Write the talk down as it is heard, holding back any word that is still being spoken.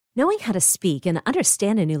Knowing how to speak and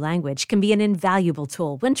understand a new language can be an invaluable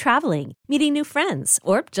tool when traveling, meeting new friends,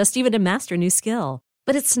 or just even to master a new skill.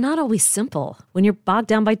 But it's not always simple when you're bogged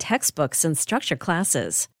down by textbooks and structured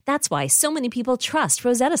classes. That's why so many people trust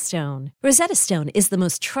Rosetta Stone. Rosetta Stone is the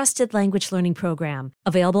most trusted language learning program,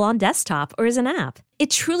 available on desktop or as an app. It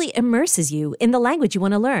truly immerses you in the language you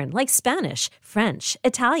want to learn, like Spanish, French,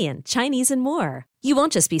 Italian, Chinese, and more. You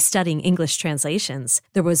won't just be studying English translations.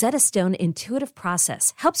 The Rosetta Stone intuitive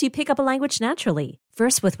process helps you pick up a language naturally,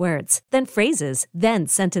 first with words, then phrases, then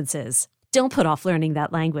sentences. Don't put off learning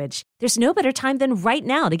that language. There's no better time than right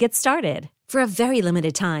now to get started. For a very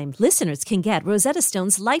limited time, listeners can get Rosetta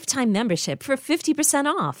Stone's lifetime membership for 50%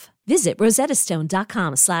 off. Visit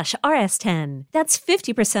rosettastone.com/rs10. That's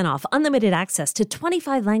 50% off unlimited access to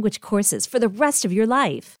 25 language courses for the rest of your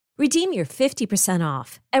life. Redeem your 50%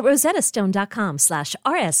 off at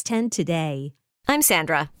rosettastone.com/rs10 today. I'm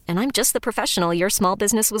Sandra, and I'm just the professional your small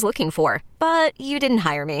business was looking for. But you didn't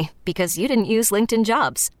hire me because you didn't use LinkedIn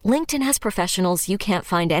Jobs. LinkedIn has professionals you can't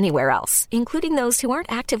find anywhere else, including those who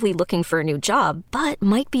aren't actively looking for a new job, but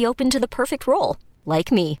might be open to the perfect role,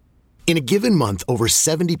 like me. In a given month, over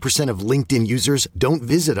 70% of LinkedIn users don't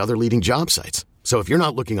visit other leading job sites. So if you're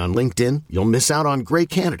not looking on LinkedIn, you'll miss out on great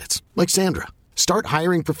candidates like Sandra. Start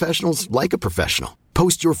hiring professionals like a professional.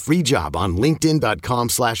 Post your free job on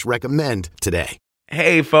linkedin.com/recommend today.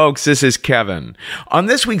 Hey folks, this is Kevin. On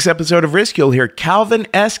this week's episode of Risk, you'll hear Calvin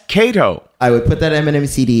S. Cato. I would put that Eminem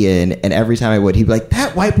CD in, and every time I would, he'd be like,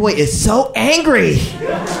 "That white boy is so angry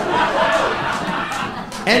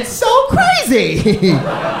and so crazy."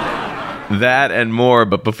 That and more.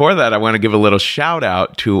 But before that, I want to give a little shout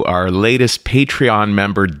out to our latest Patreon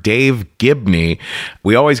member, Dave Gibney.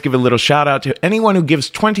 We always give a little shout out to anyone who gives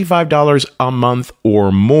 $25 a month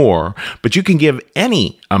or more, but you can give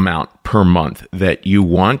any amount per month that you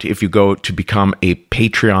want if you go to become a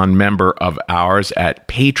Patreon member of ours at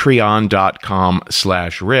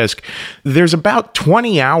patreon.com/risk. There's about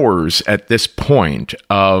 20 hours at this point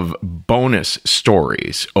of bonus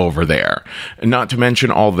stories over there, not to mention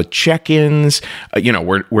all the check-ins.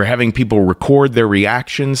 We're having people record their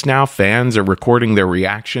reactions now. Fans are recording their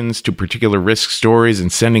reactions to particular Risk stories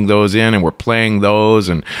and sending those in, and we're playing those,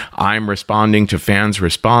 and I'm responding to fans'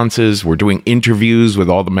 responses. We're doing interviews with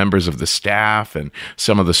all the members of the staff and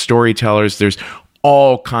some of the storytellers. There's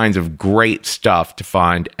all kinds of great stuff to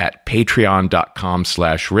find at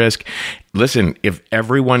patreon.com/risk. Listen, if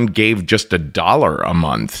everyone gave just $1 a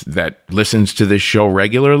month that listens to this show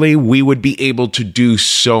regularly, we would be able to do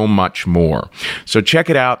so much more. So check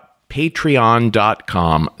it out,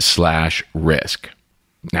 patreon.com/risk.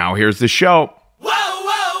 Now here's the show.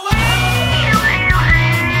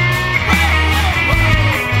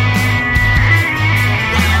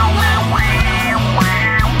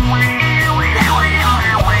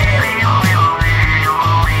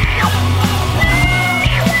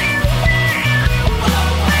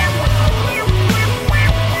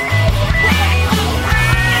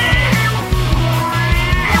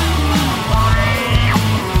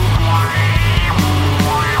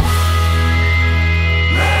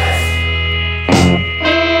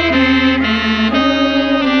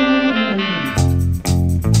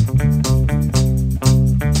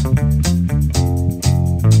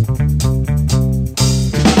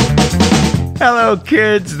 Hello,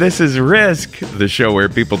 kids. This is Risk, the show where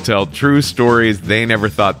people tell true stories they never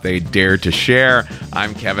thought they'd dare to share.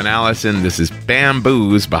 I'm Kevin Allison. This is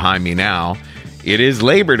Bamboos behind me now. It is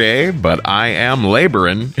Labor Day, but I am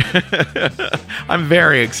laboring. I'm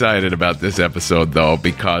very excited about this episode, though,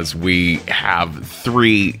 because we have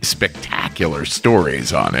 3 spectacular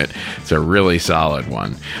stories on it. It's a really solid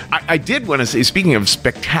one. I did want to say, speaking of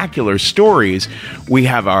spectacular stories, we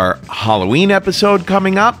have our Halloween episode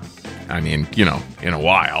coming up. I mean, in a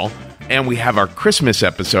while. And we have our Christmas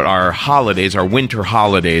episode, our holidays, our winter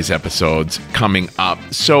holidays episodes coming up.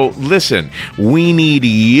 So listen, we need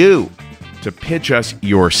you to pitch us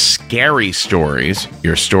your scary stories,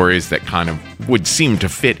 your stories that kind of would seem to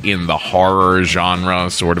fit in the horror genre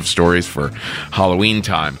sort of stories for Halloween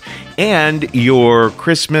time, and your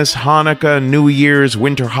Christmas, Hanukkah, New Year's,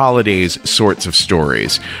 winter holidays sorts of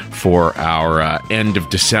stories for our end of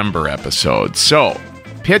December episode. So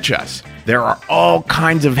pitch us. There are all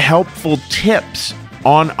kinds of helpful tips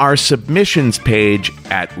on our submissions page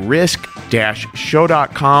at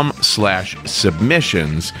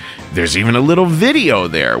risk-show.com/submissions. There's even a little video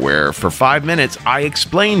there where for 5 minutes I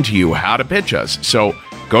explain to you how to pitch us. So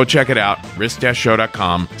go check it out,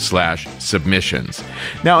 risk-show.com/submissions.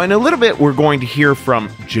 Now, in a little bit, we're going to hear from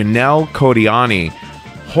Janelle Codiani.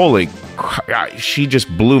 Holy she just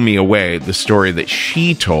blew me away, the story that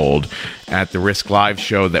she told at the Risk Live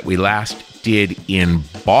show that we last did in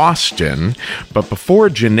Boston. But before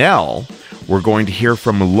Janelle, we're going to hear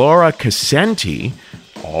from Laura Casenti.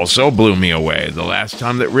 Also blew me away the last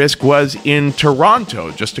time that Risk was in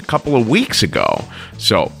Toronto just a couple of weeks ago.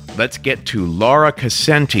 So let's get to Laura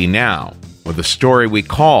Casenti now with a story we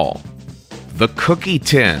call The Cookie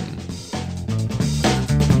Tin.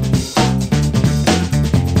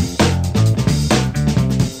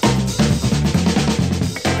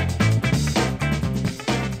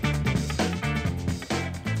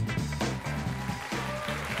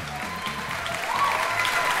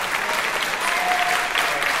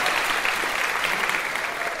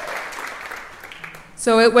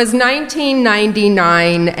 So it was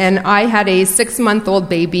 1999, and I had a 6-month-old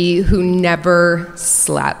baby who never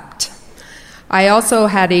slept. I also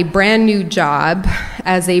had a brand new job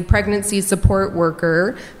as a pregnancy support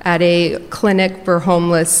worker at a clinic for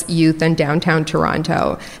homeless youth in downtown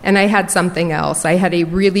Toronto. And I had something else. I had a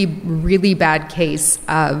really, really bad case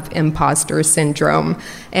of imposter syndrome.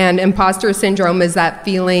 And imposter syndrome is that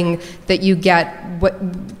feeling that you get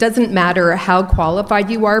what doesn't matter how qualified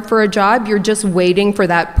you are for a job, you're just waiting for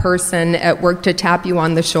that person at work to tap you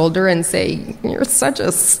on the shoulder and say, "You're such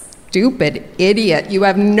a stupid idiot. You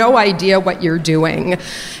have no idea what you're doing."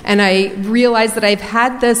 And I realized that I've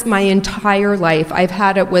had this my entire life. I've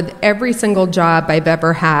had it with every single job I've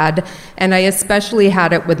ever had, and I especially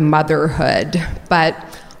had it with motherhood. But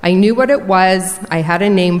I knew what it was, I had a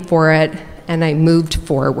name for it, and I moved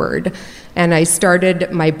forward. And I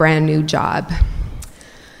started my brand new job.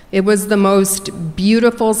 It was the most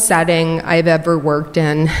beautiful setting I've ever worked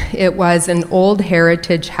in. It was an old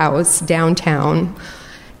heritage house downtown.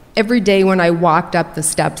 Every day when I walked up the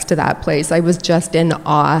steps to that place, I was just in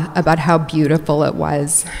awe about how beautiful it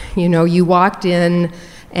was. You know, you walked in,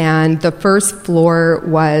 and the first floor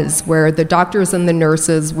was where the doctors and the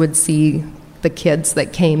nurses would see the kids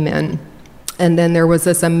that came in. And then there was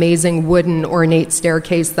this amazing wooden ornate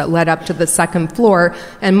staircase that led up to the second floor,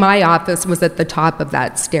 and my office was at the top of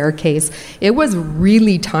that staircase. It was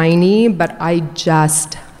really tiny, but I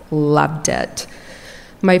just loved it.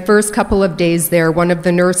 My first couple of days there, one of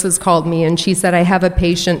the nurses called me and she said, "I have a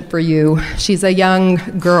patient for you." She's a young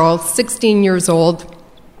girl, 16 years old.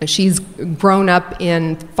 She's grown up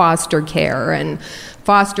in foster care and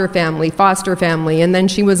foster family, and then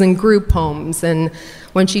she was in group homes. And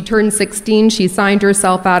when she turned 16, she signed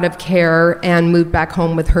herself out of care and moved back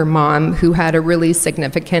home with her mom, who had a really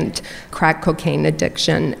significant crack cocaine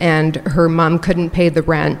addiction. And her mom couldn't pay the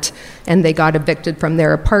rent, and they got evicted from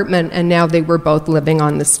their apartment, and now they were both living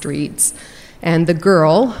on the streets. And the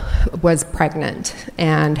girl was pregnant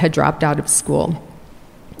and had dropped out of school.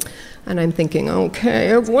 And I'm thinking, okay,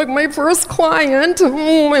 it's like my first client.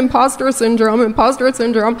 Imposter syndrome.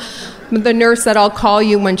 But the nurse said, "I'll call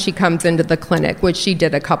you when she comes into the clinic," which she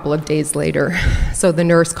did a couple of days later. So the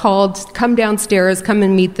nurse called, "Come downstairs, come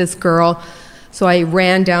and meet this girl." So I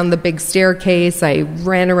ran down the big staircase, I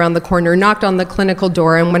ran around the corner, knocked on the clinical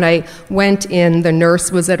door, and when I went in, the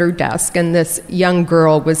nurse was at her desk, and this young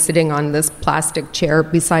girl was sitting on this plastic chair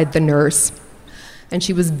beside the nurse. And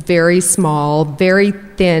she was very small, very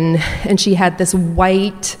thin, and she had this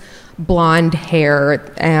white blonde hair,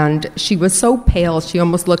 and she was so pale she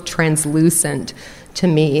almost looked translucent to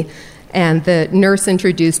me. And the nurse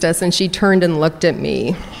introduced us, and she turned and looked at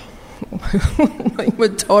me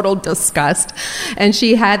with total disgust. And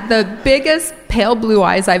she had the biggest pale blue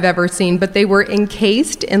eyes I've ever seen, but they were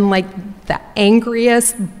encased in like the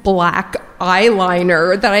angriest black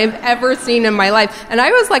eyeliner that I've ever seen in my life. And I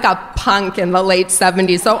was like a punk in the late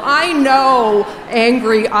 70s, so I know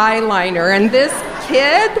angry eyeliner. And this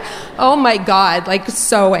kid, oh my God, like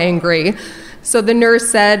so angry. So the nurse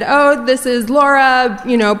said, "Oh, this is Laura,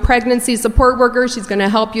 pregnancy support worker. She's going to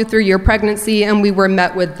help you through your pregnancy." And we were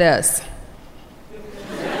met with this.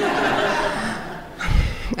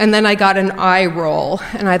 And then I got an eye roll,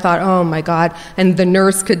 and I thought, oh my God. And the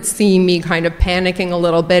nurse could see me kind of panicking a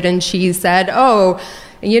little bit, and she said, "Oh,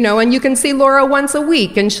 and you can see Laura once a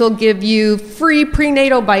week, and she'll give you free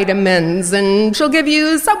prenatal vitamins, and she'll give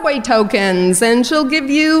you Subway tokens, and she'll give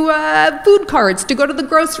you food cards to go to the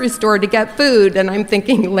grocery store to get food." And I'm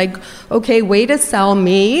thinking, like, okay, way to sell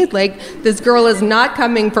me. Like, this girl is not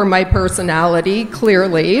coming for my personality,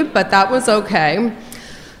 clearly, but that was okay.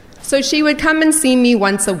 So she would come and see me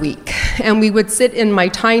once a week, and we would sit in my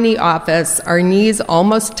tiny office, our knees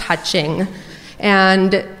almost touching,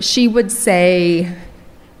 and she would say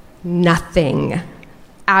nothing,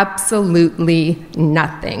 absolutely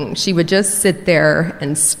nothing. She would just sit there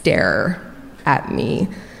and stare at me,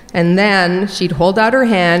 And then she'd hold out her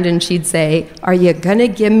hand and she'd say, "Are you gonna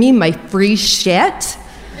give me my free shit?"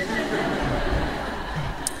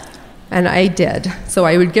 And I did. So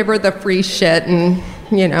I would give her the free shit, and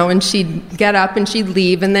and she'd get up and she'd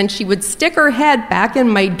leave, and then she would stick her head back in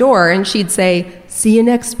my door and she'd say, "See you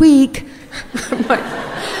next week." I'm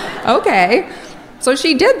like, okay. So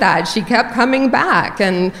she did that. She kept coming back,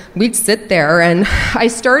 and we'd sit there, and I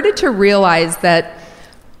started to realize that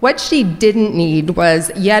what she didn't need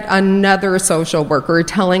was yet another social worker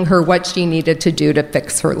telling her what she needed to do to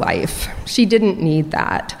fix her life. She didn't need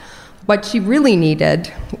that. What she really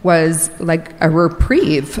needed was like a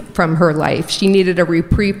reprieve from her life. She needed a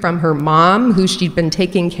reprieve from her mom, who she'd been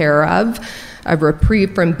taking care of, a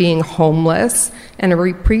reprieve from being homeless, and a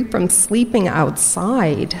reprieve from sleeping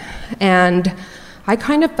outside. And I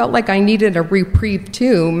kind of felt like I needed a reprieve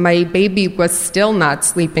too. My baby was still not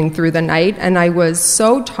sleeping through the night, and I was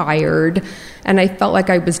so tired, and I felt like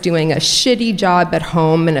I was doing a shitty job at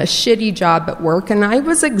home and a shitty job at work, and I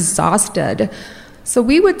was exhausted. So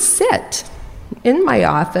we would sit in my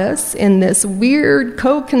office in this weird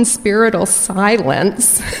co-conspiratorial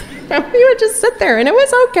silence. We would just sit there, and it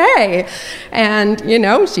was okay. And,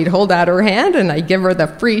 she'd hold out her hand, and I'd give her the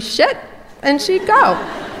free shit, and she'd go.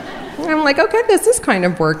 And I'm like, okay, this is kind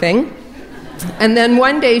of working. And then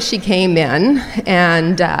one day she came in,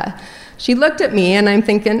 and she looked at me, and I'm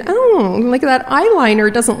thinking, oh, like that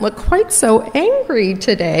eyeliner doesn't look quite so angry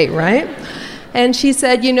today, right? And she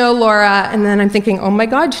said, Laura, and then I'm thinking, oh my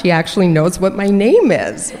God, she actually knows what my name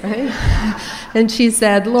is, right? And she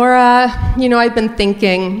said, Laura, I've been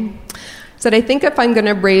thinking, said, I think if I'm going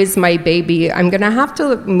to raise my baby, I'm going to have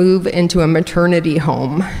to move into a maternity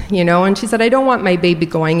home, And she said, I don't want my baby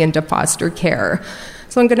going into foster care.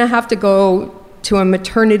 So I'm going to have to go to a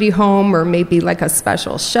maternity home, or maybe like a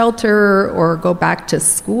special shelter, or go back to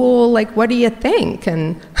school. Like, what do you think?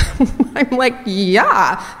 And I'm like,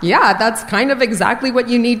 yeah, that's kind of exactly what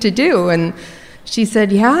you need to do. And she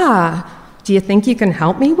said, yeah, do you think you can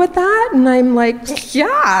help me with that? And I'm like,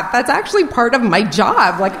 yeah, that's actually part of my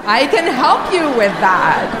job. Like, I can help you with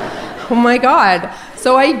that. Oh my God.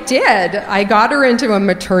 So I did. I got her into a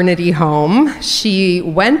maternity home. She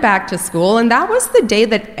went back to school, and that was the day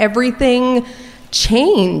that everything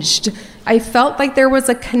changed. I felt like there was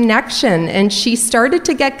a connection, and she started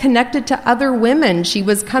to get connected to other women. She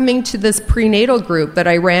was coming to this prenatal group that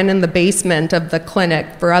I ran in the basement of the clinic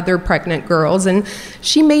for other pregnant girls, and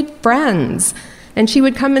she made friends. And she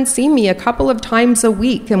would come and see me a couple of times a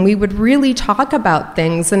week, and we would really talk about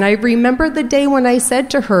things. And I remember the day when I said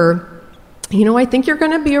to her, I think you're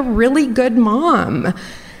going to be a really good mom.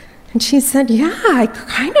 And she said, yeah, I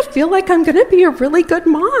kind of feel like I'm going to be a really good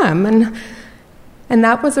mom. And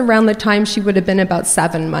that was around the time she would have been about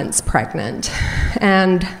 7 months pregnant.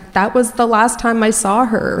 And that was the last time I saw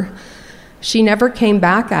her. She never came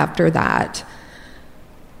back after that.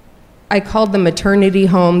 I called the maternity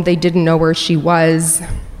home. They didn't know where she was.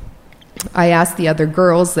 I asked the other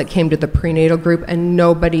girls that came to the prenatal group, and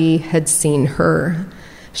nobody had seen her.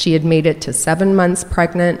 She had made it to 7 months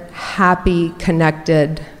pregnant, happy,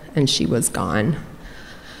 connected, and she was gone.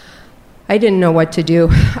 I didn't know what to do.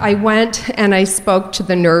 I went and I spoke to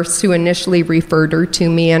the nurse who initially referred her to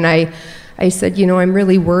me, and I said, I'm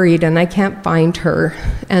really worried and I can't find her.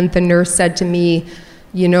 And the nurse said to me,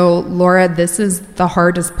 Laura, this is the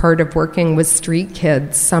hardest part of working with street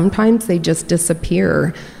kids. Sometimes they just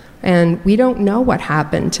disappear, and we don't know what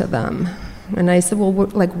happened to them. And I said, well,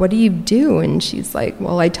 what do you do? And she's like,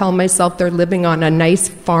 well, I tell myself they're living on a nice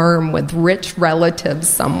farm with rich relatives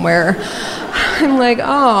somewhere. I'm like,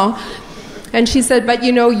 oh. And she said, but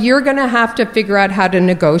you're going to have to figure out how to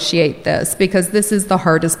negotiate this, because this is the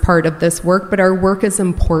hardest part of this work, but our work is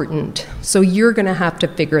important. So you're going to have to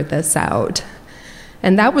figure this out.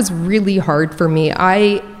 And that was really hard for me.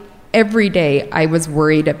 Every day I was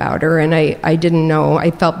worried about her, and I didn't know.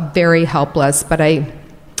 I felt very helpless, but I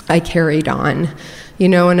carried on,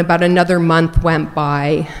 and about another month went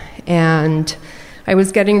by, and I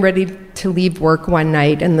was getting ready to leave work one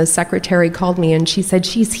night, and the secretary called me, and she said,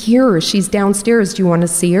 she's here, she's downstairs, do you want to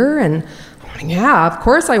see her? And I'm like, yeah, of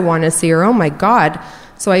course I want to see her, oh my God.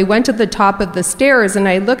 So I went to the top of the stairs, and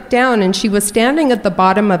I looked down, and she was standing at the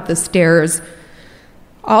bottom of the stairs,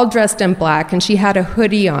 all dressed in black, and she had a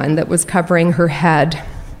hoodie on that was covering her head.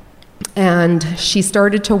 And she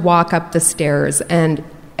started to walk up the stairs, and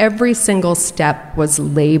every single step was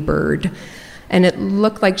labored. And it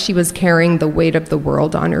looked like she was carrying the weight of the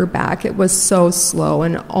world on her back. It was so slow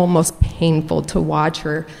and almost painful to watch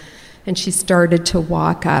her. And she started to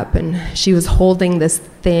walk up, and she was holding this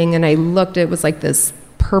thing, and I looked, it was like this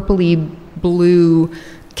purpley blue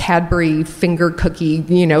Cadbury finger cookie,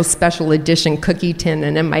 special edition cookie tin.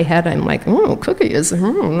 And in my head, I'm like, oh, cookies,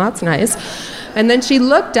 that's nice. And then she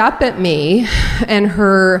looked up at me, and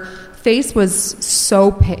her face was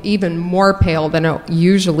so even more pale than it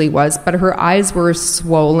usually was, but her eyes were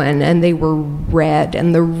swollen, and they were red,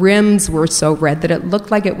 and the rims were so red that it looked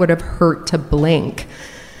like it would have hurt to blink.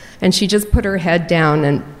 And she just put her head down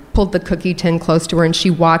and pulled the cookie tin close to her, and she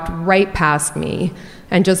walked right past me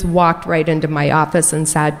and just walked right into my office and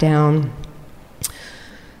sat down.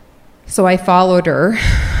 So I followed her,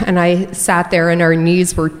 and I sat there, and our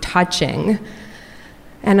knees were touching.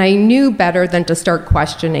 And I knew better than to start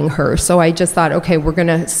questioning her. So I just thought, okay, we're going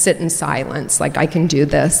to sit in silence. Like, I can do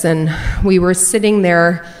this. And we were sitting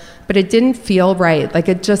there, but it didn't feel right. Like,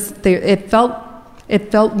 it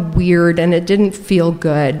felt weird, and it didn't feel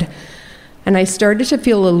good. And I started to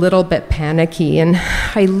feel a little bit panicky. And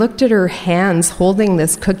I looked at her hands holding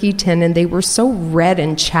this cookie tin, and they were so red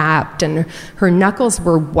and chapped, and her knuckles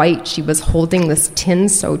were white. She was holding this tin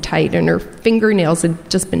so tight, and her fingernails had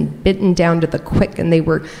just been bitten down to the quick, and they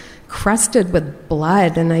were crusted with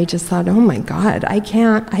blood. And I just thought, oh my God, I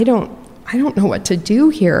don't know what to do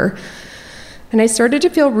here. And I started to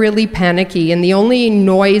feel really panicky, and the only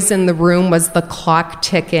noise in the room was the clock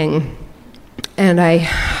ticking. And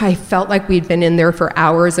I felt like we'd been in there for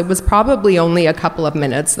hours. It was probably only a couple of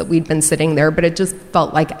minutes that we'd been sitting there, but it just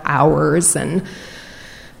felt like hours. And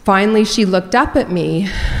finally she looked up at me,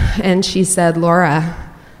 and she said,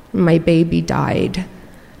 Laura, my baby died.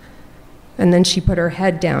 And then she put her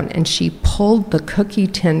head down, and she pulled the cookie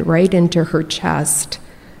tin right into her chest.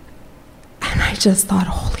 And I just thought,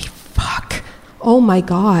 holy fuck, oh my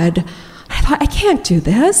God. I thought, I can't do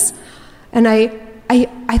this. And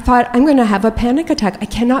I thought, I'm going to have a panic attack. I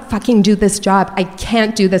cannot fucking do this job. I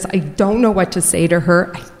can't do this. I don't know what to say to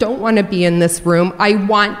her. I don't want to be in this room. I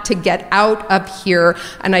want to get out of here.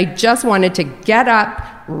 And I just wanted to get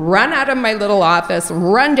up, run out of my little office,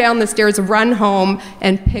 run down the stairs, run home,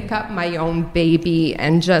 and pick up my own baby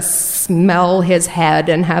and just smell his head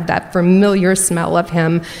and have that familiar smell of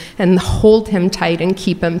him and hold him tight and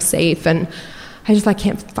keep him safe. And I just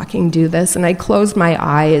can't fucking do this. And I closed my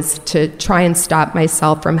eyes to try and stop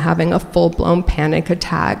myself from having a full-blown panic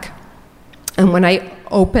attack. And when I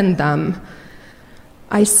opened them,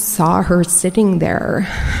 I saw her sitting there.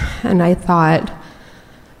 And I thought,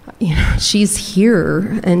 she's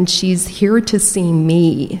here, and she's here to see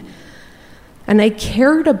me. And I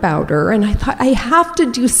cared about her, and I thought, I have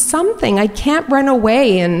to do something. I can't run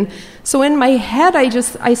away. And so in my head,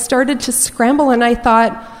 I started to scramble, and I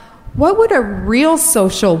thought, what would a real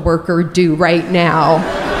social worker do right now?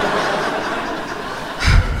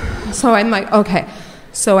 So I'm like, okay.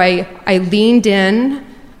 So I leaned in,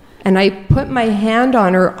 and I put my hand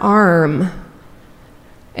on her arm,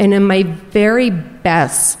 and in my very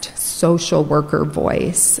best social worker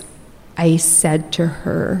voice, I said to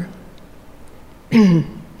her,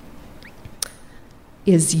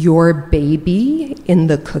 is your baby in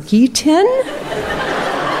the cookie tin?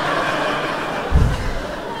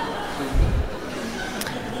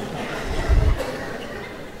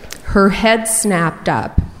 Her head snapped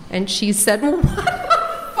up, and she said, what the fuck?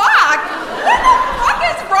 What the fuck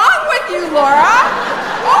is wrong with you, Laura?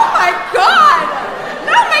 Oh my God!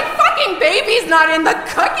 No, my fucking baby's not in the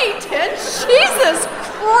cookie tin. Jesus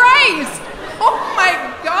Christ! Oh my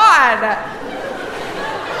God!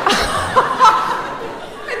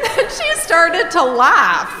 And then she started to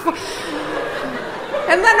laugh.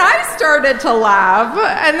 And then I started to laugh,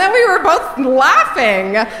 and then we were both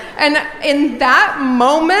laughing. And in that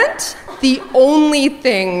moment, the only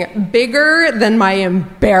thing bigger than my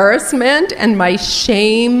embarrassment and my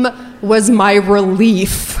shame was my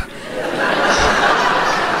relief.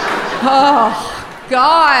 Oh,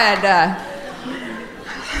 God.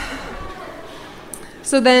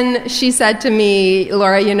 So then she said to me,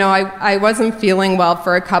 Laura, I wasn't feeling well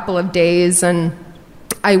for a couple of days, and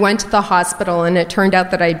I went to the hospital, and it turned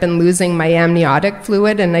out that I'd been losing my amniotic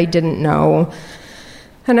fluid, and I didn't know.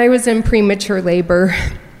 And I was in premature labor.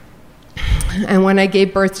 And when I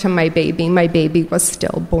gave birth to my baby was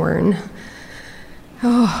stillborn.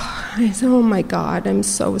 Oh, I said, oh my God, I'm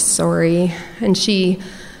so sorry. And she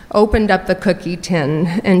opened up the cookie tin,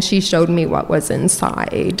 and she showed me what was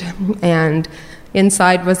inside. And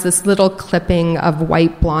inside was this little clipping of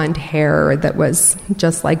white blonde hair that was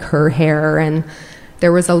just like her hair, and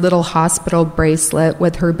there was a little hospital bracelet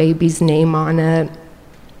with her baby's name on it.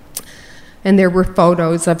 And there were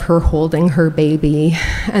photos of her holding her baby.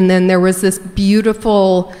 And then there was this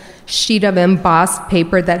beautiful sheet of embossed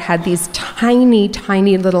paper that had these tiny,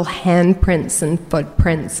 tiny little handprints and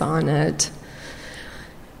footprints on it.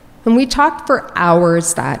 And we talked for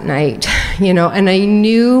hours that night, and I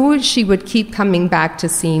knew she would keep coming back to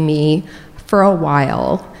see me for a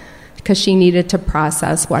while because she needed to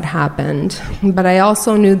process what happened. But I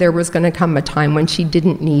also knew there was going to come a time when she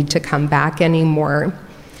didn't need to come back anymore.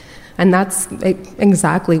 And that's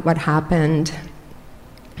exactly what happened.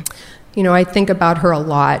 I think about her a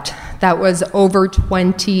lot. That was over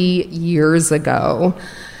 20 years ago.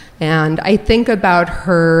 And I think about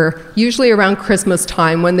her usually around Christmas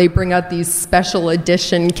time when they bring out these special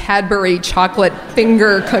edition Cadbury chocolate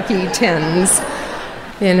finger cookie tins,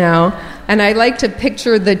 And I like to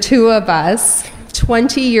picture the two of us,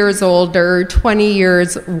 20 years older, 20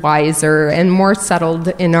 years wiser, and more settled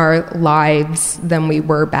in our lives than we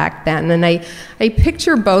were back then. And I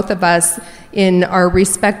picture both of us in our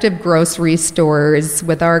respective grocery stores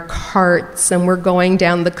with our carts, and we're going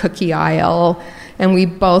down the cookie aisle, and we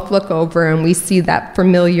both look over and we see that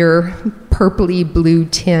familiar purpley blue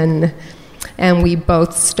tin, and we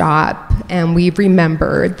both stop and we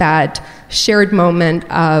remember that shared moment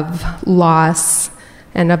of loss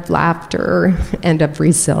and of laughter and of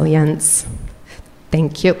resilience.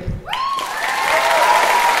 Thank you.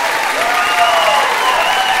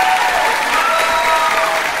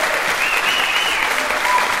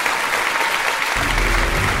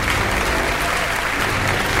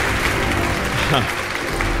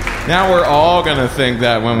 Now we're all going to think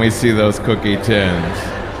that when we see those cookie tins.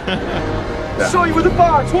 Saw you with the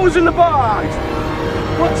box. What was in the box?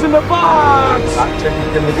 What's in the box?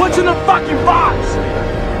 What's in the fucking box?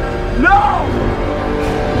 No!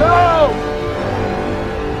 No!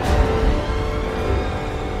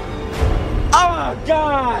 Oh,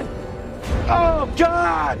 God! Oh,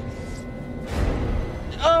 God!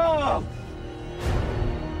 Oh!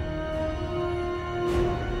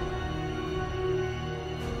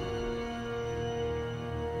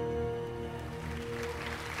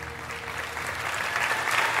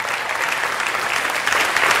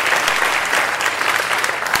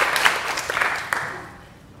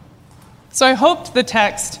 So I hoped the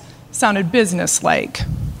text sounded businesslike.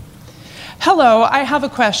 Hello, I have a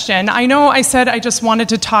question. I know I said I just wanted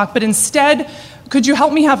to talk, but instead, could you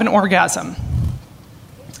help me have an orgasm?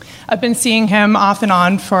 I've been seeing him off and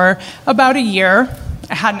on for about a year.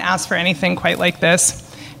 I hadn't asked for anything quite like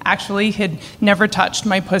this. Actually, he'd never touched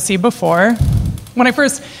my pussy before. When I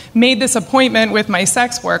first made this appointment with my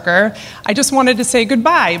sex worker, I just wanted to say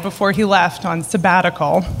goodbye before he left on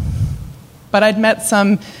sabbatical. But I'd met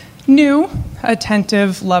some new,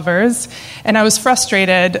 attentive lovers, and I was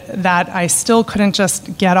frustrated that I still couldn't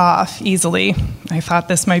just get off easily. I thought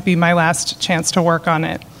this might be my last chance to work on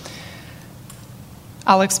it.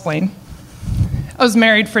 I'll explain. I was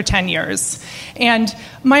married for 10 years, and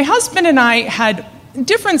my husband and I had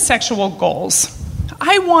different sexual goals.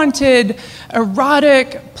 I wanted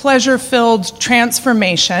erotic, pleasure-filled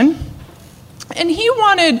transformation, and he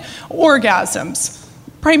wanted orgasms,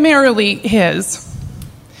 primarily his.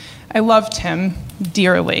 I loved him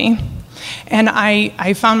dearly, and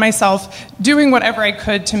I found myself doing whatever I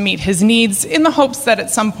could to meet his needs in the hopes that at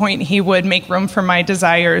some point he would make room for my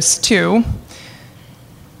desires too.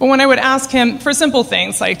 But when I would ask him for simple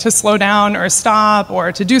things like to slow down or stop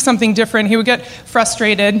or to do something different, he would get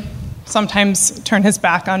frustrated, sometimes turn his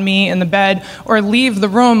back on me in the bed, or leave the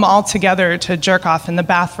room altogether to jerk off in the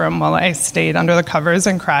bathroom while I stayed under the covers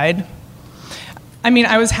and cried.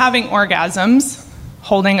 I was having orgasms,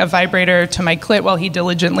 holding a vibrator to my clit while he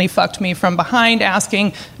diligently fucked me from behind,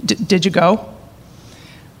 asking, did you go?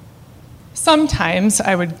 Sometimes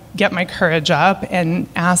I would get my courage up and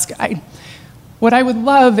ask, what I would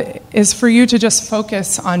love is for you to just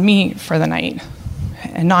focus on me for the night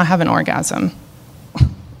and not have an orgasm.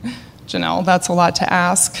 Janelle, that's a lot to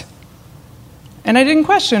ask. And I didn't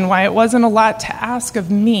question why it wasn't a lot to ask of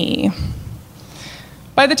me.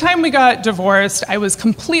 By the time we got divorced, I was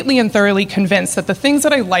completely and thoroughly convinced that the things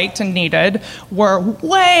that I liked and needed were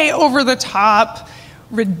way over the top,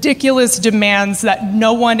 ridiculous demands that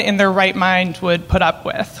no one in their right mind would put up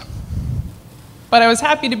with. But I was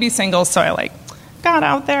happy to be single, so I got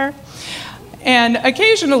out there. And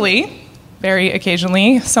occasionally, very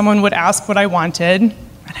occasionally, someone would ask what I wanted, and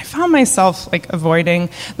I found myself avoiding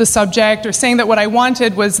the subject or saying that what I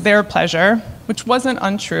wanted was their pleasure, which wasn't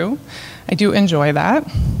untrue. I do enjoy that.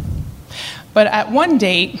 But at one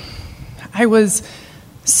date, I was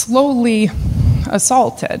slowly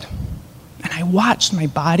assaulted, and I watched my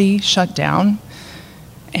body shut down,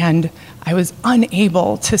 and I was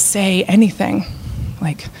unable to say anything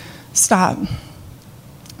like, stop,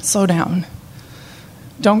 slow down,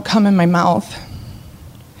 don't come in my mouth.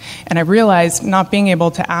 And I realized not being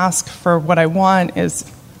able to ask for what I want is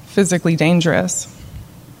physically dangerous.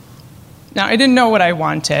 Now, I didn't know what I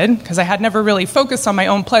wanted because I had never really focused on my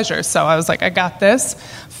own pleasure. So I was like, I got this,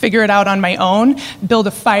 figure it out on my own, build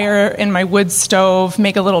a fire in my wood stove,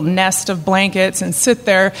 make a little nest of blankets, and sit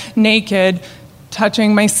there naked,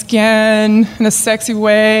 touching my skin in a sexy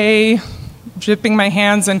way, dipping my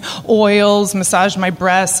hands in oils, massage my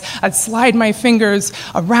breasts. I'd slide my fingers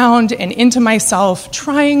around and into myself,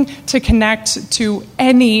 trying to connect to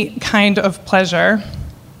any kind of pleasure,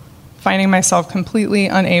 finding myself completely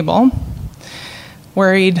unable.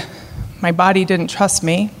 Worried my body didn't trust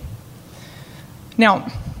me. Now,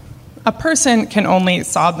 a person can only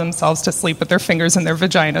sob themselves to sleep with their fingers in their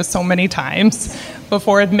vagina so many times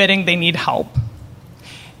before admitting they need help.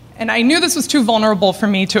 And I knew this was too vulnerable for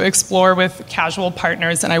me to explore with casual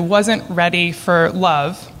partners, and I wasn't ready for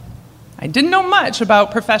love. I didn't know much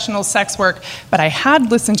about professional sex work, but I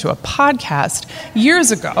had listened to a podcast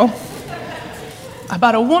years ago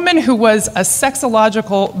about a woman who was a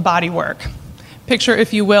sexological bodywork. Picture,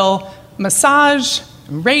 if you will, massage,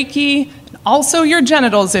 Reiki, and also your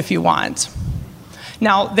genitals if you want.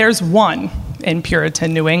 Now, there's one in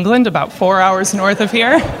Puritan, New England, about 4 hours north of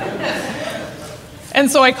here. And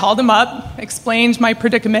so I called him up, explained my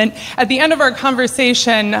predicament. At the end of our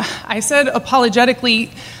conversation, I said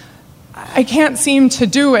apologetically, I can't seem to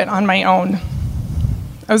do it on my own.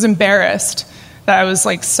 I was embarrassed that I was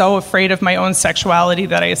so afraid of my own sexuality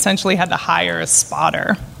that I essentially had to hire a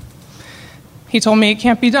spotter. He told me it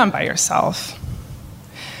can't be done by yourself.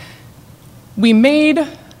 We made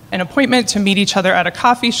an appointment to meet each other at a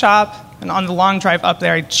coffee shop, and on the long drive up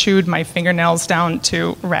there, I chewed my fingernails down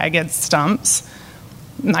to ragged stumps.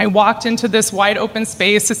 And I walked into this wide open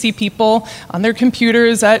space to see people on their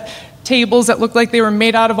computers at tables that looked like they were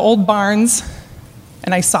made out of old barns.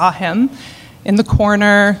 And I saw him in the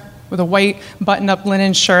corner with a white button-up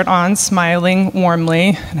linen shirt on, smiling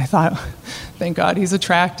warmly. And I thought, thank God he's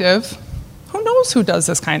attractive. Who knows who does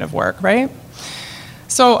this kind of work, right?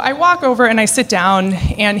 So I walk over and I sit down,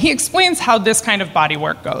 and he explains how this kind of body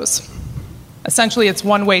work goes. Essentially, it's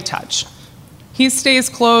one-way touch. He stays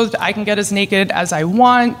clothed, I can get as naked as I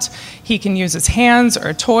want. He can use his hands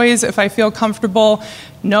or toys if I feel comfortable.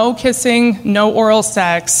 No kissing, no oral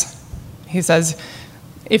sex. He says,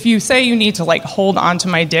 if you say you need to hold onto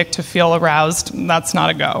my dick to feel aroused, that's not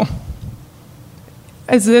a go.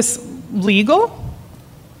 Is this legal?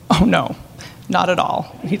 Oh no, not at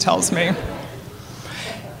all, he tells me.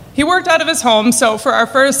 He worked out of his home, so for our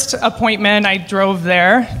first appointment, I drove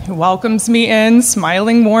there. He welcomes me in,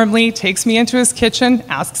 smiling warmly, takes me into his kitchen,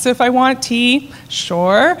 asks if I want tea.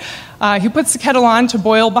 Sure. He puts the kettle on to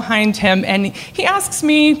boil behind him, and he asks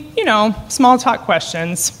me, small talk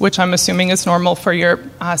questions, which I'm assuming is normal for your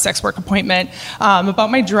sex work appointment,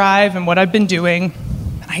 about my drive and what I've been doing.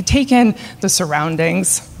 And I take in the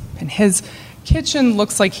surroundings, and his kitchen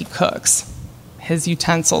looks like he cooks. His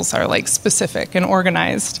utensils are specific and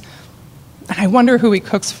organized. And I wonder who he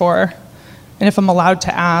cooks for, and if I'm allowed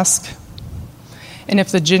to ask, and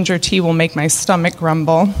if the ginger tea will make my stomach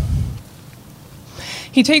grumble.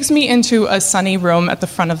 He takes me into a sunny room at the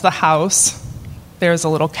front of the house. There's a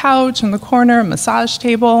little couch in the corner, a massage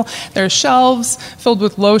table. There's shelves filled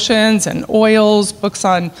with lotions and oils, books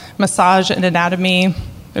on massage and anatomy.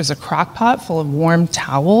 There's a crock pot full of warm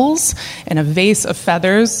towels and a vase of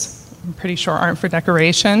feathers, I'm pretty sure aren't for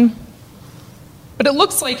decoration. But it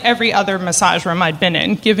looks like every other massage room I'd been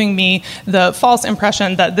in, giving me the false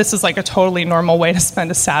impression that this is a totally normal way to spend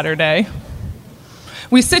a Saturday.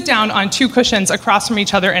 We sit down on two cushions across from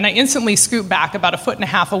each other, and I instantly scoot back about 1.5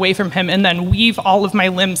 feet away from him and then weave all of my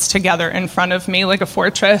limbs together in front of me like a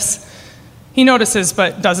fortress. He notices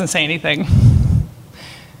but doesn't say anything.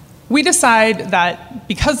 We decide that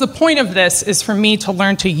because the point of this is for me to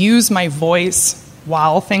learn to use my voice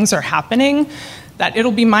while things are happening, that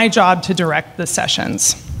it'll be my job to direct the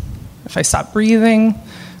sessions. If I stop breathing,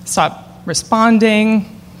 stop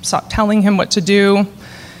responding, stop telling him what to do,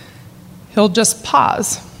 he'll just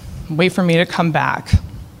pause, wait for me to come back.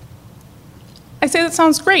 I say that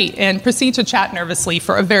sounds great and proceed to chat nervously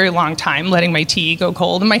for a very long time, letting my tea go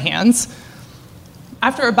cold in my hands.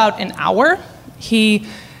 After about an hour, he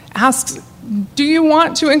asks, do you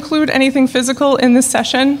want to include anything physical in this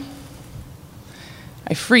session?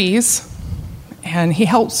 I freeze, and he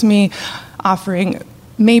helps me, offering,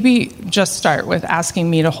 maybe just start with asking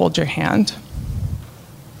me to hold your hand.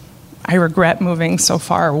 I regret moving so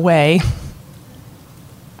far away.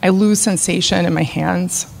 I lose sensation in my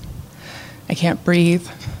hands. I can't breathe.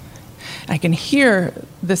 I can hear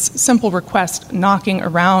this simple request knocking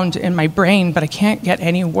around in my brain, but I can't get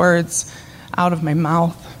any words out of my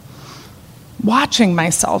mouth. Watching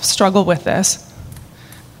myself struggle with this,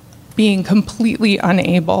 being completely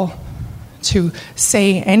unable, to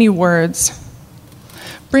say any words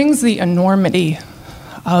brings the enormity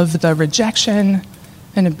of the rejection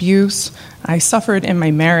and abuse I suffered in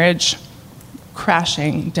my marriage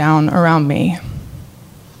crashing down around me.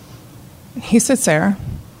 He sits there,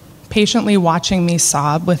 patiently watching me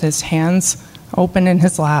sob with his hands open in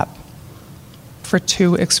his lap for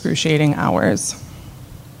 2 excruciating hours.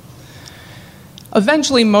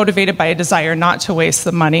 Eventually, motivated by a desire not to waste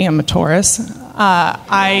the money, I'm a Taurus,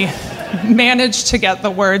 I managed to get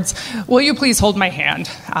the words, "Will you please hold my hand?"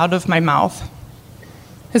 out of my mouth.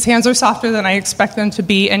 His hands are softer than I expect them to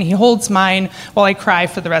be, and he holds mine while I cry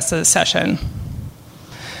for the rest of the session.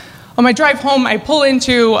 On my drive home, I pull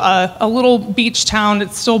into a little beach town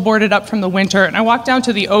that's still boarded up from the winter, and I walk down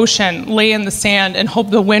to the ocean, lay in the sand, and hope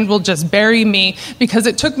the wind will just bury me, because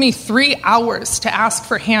it took me 3 hours to ask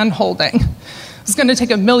for hand-holding. It's going to take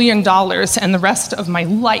 $1 million and the rest of my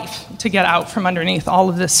life to get out from underneath all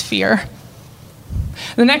of this fear.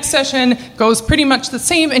 The next session goes pretty much the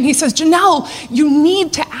same, and he says, "Janelle, you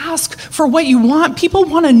need to ask for what you want. People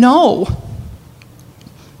want to know."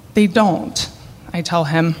 They don't, I tell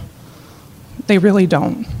him. They really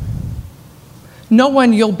don't. No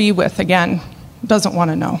one you'll be with again doesn't want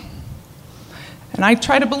to know. And I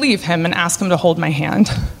try to believe him and ask him to hold my hand.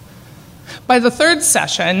 By the third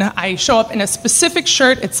session, I show up in a specific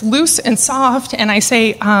shirt. It's loose and soft, and I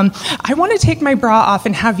say, I want to take my bra off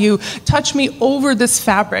and have you touch me over this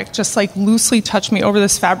fabric, just like loosely touch me over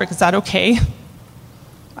this fabric. Is that okay?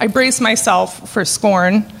 I brace myself for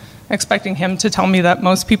scorn, expecting him to tell me that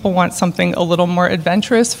most people want something a little more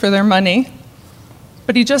adventurous for their money.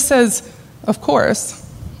 But he just says, of course,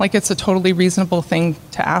 like it's a totally reasonable thing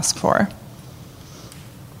to ask for.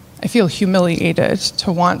 I feel humiliated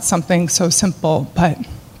to want something so simple, but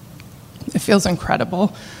it feels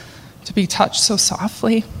incredible to be touched so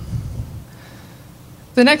softly.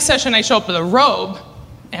 The next session, I show up with a robe,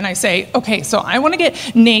 and I say, okay, so I want to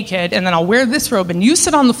get naked, and then I'll wear this robe, and you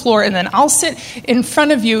sit on the floor, and then I'll sit in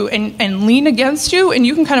front of you and lean against you, and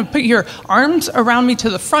you can kind of put your arms around me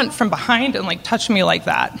to the front from behind and like touch me like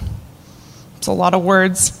that. It's a lot of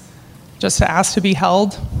words just to ask to be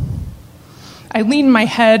held. I lean my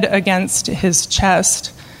head against his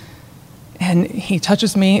chest, and he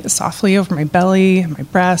touches me softly over my belly, my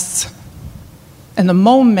breasts. And the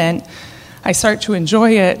moment I start to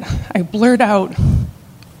enjoy it, I blurt out,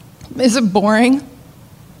 "Is it boring?"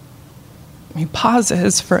 He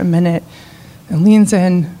pauses for a minute and leans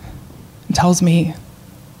in and tells me,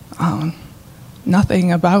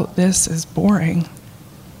 "Nothing about this is boring."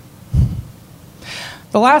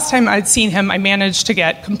 The last time I'd seen him, I managed to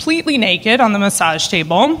get completely naked on the massage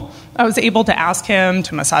table. I was able to ask him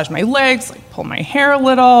to massage my legs, like pull my hair a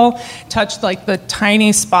little, touch like the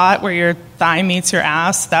tiny spot where your thigh meets your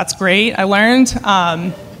ass. That's great, I learned.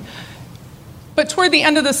 But toward the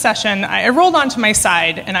end of the session, I rolled onto my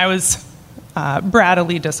side, and I was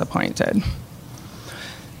brattily disappointed.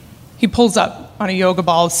 He pulls up on a yoga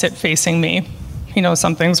ball, sit facing me. He knows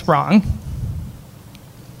something's wrong.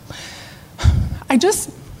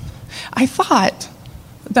 I thought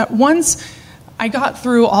that once I got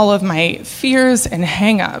through all of my fears and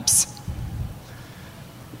hang-ups,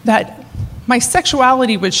 that my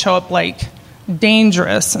sexuality would show up like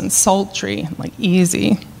dangerous and sultry, like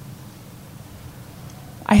easy.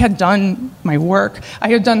 I had done my work. I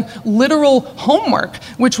had done literal homework,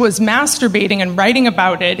 which was masturbating and writing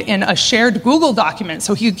about it in a shared Google document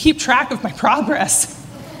so he could keep track of my progress.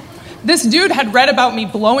 This dude had read about me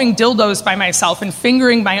blowing dildos by myself and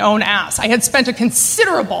fingering my own ass. I had spent a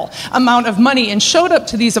considerable amount of money and showed up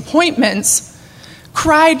to these appointments,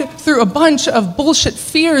 cried through a bunch of bullshit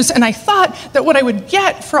fears, and I thought that what I would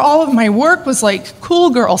get for all of my work was like cool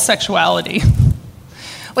girl sexuality.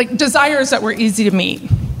 Like desires that were easy to meet,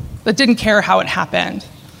 that didn't care how it happened,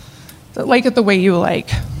 that like it the way you like.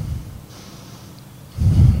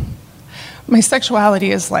 My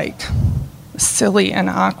sexuality is like silly and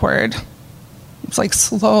awkward. It's like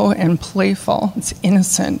slow and playful. It's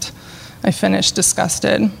innocent. I finished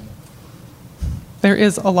disgusted. "There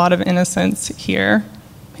is a lot of innocence here,"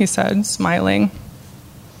 he said, smiling.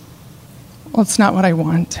 "Well, it's not what I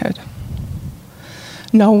wanted.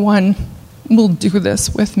 No one will do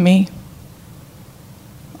this with me."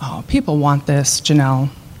 "Oh, people want this, Janelle."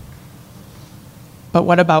 "But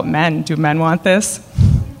what about men? Do men want this?"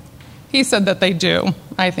 He said that they do.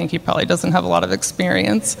 I think he probably doesn't have a lot of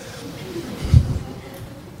experience.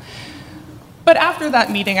 But after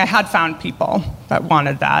that meeting, I had found people that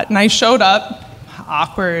wanted that. And I showed up,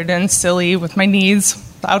 awkward and silly, with my knees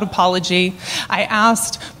without apology. I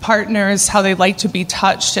asked partners how they like to be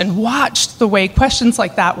touched and watched the way questions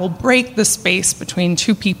like that will break the space between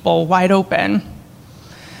two people wide open.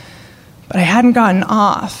 But I hadn't gotten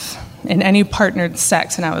off in any partnered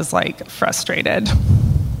sex, and I was frustrated.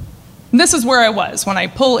 This is where I was when I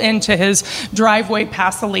pull into his driveway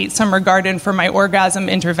past the late summer garden for my orgasm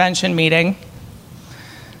intervention meeting.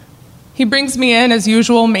 He brings me in as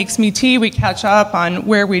usual, makes me tea, we catch up on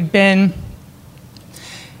where we'd been.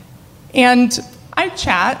 And I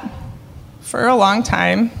chat for a long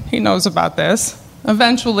time. He knows about this.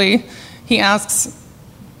 Eventually, he asks,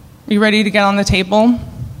 "You ready to get on the table?"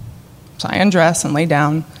 So I undress and lay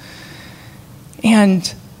down.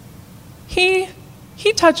 And he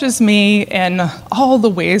touches me in all the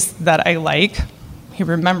ways that I like. He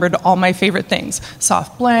remembered all my favorite things: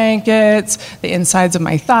 soft blankets, the insides of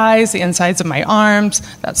my thighs, the insides of my arms,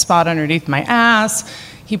 that spot underneath my ass.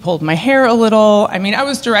 He pulled my hair a little. I mean, I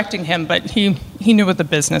was directing him, but he knew what the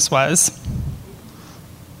business was.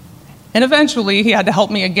 And eventually, he had to help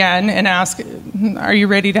me again and ask, "Are you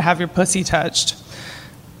ready to have your pussy touched?"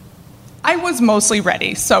 I was mostly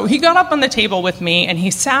ready, so he got up on the table with me, and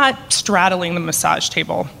he sat straddling the massage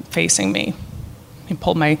table facing me. He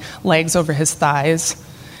pulled my legs over his thighs,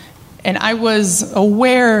 and I was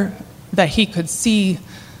aware that he could see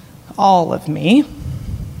all of me.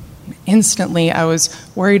 Instantly, I was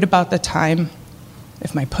worried about the time,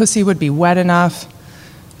 if my pussy would be wet enough,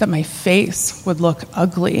 that my face would look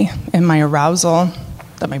ugly in my arousal,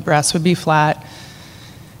 that my breasts would be flat,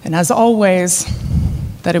 and as always,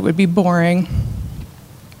 that it would be boring.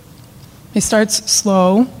 He starts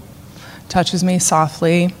slow, touches me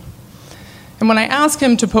softly, and when I ask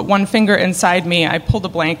him to put one finger inside me, I pull the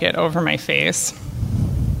blanket over my face.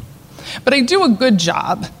 But I do a good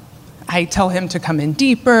job. I tell him to come in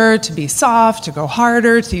deeper, to be soft, to go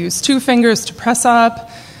harder, to use 2 fingers to press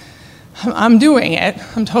up. I'm doing it.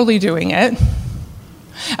 I'm totally doing it.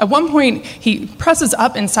 At one point, he presses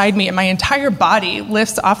up inside me, and my entire body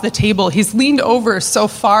lifts off the table. He's leaned over so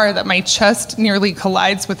far that my chest nearly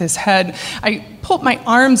collides with his head. I pull my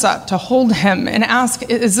arms up to hold him and ask,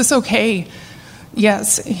 "Is this okay?"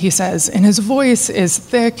 "Yes," he says, and his voice is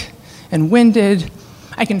thick and winded.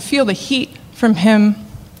 I can feel the heat from him,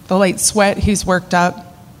 the light sweat he's worked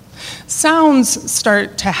up. Sounds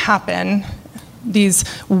start to happen. These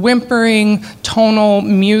whimpering, tonal,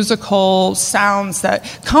 musical sounds that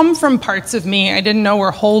come from parts of me I didn't know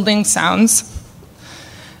were holding sounds.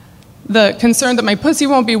 The concern that my pussy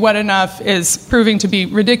won't be wet enough is proving to be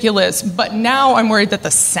ridiculous, but now I'm worried that the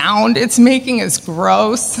sound it's making is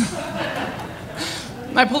gross.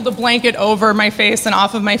 I pulled the blanket over my face and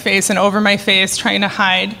off of my face and over my face, trying to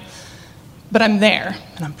hide. But I'm there,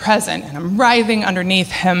 and I'm present, and I'm writhing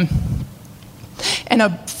underneath him. And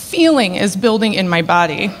a feeling is building in my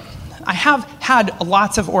body. I have had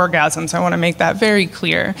lots of orgasms, I want to make that very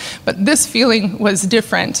clear. But this feeling was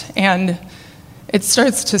different, and it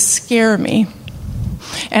starts to scare me.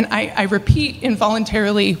 And I repeat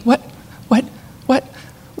involuntarily, what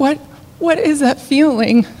is that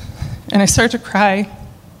feeling? And I start to cry.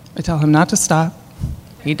 I tell him not to stop.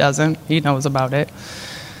 He doesn't. He knows about it.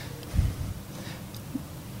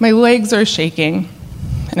 My legs are shaking,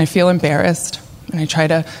 and I feel embarrassed. And I try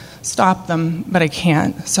to stop them, but I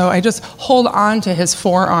can't. So I just hold on to his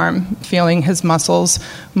forearm, feeling his muscles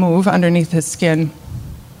move underneath his skin.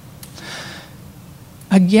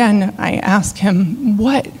 Again, I ask him,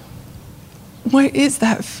 what is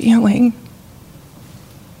that feeling?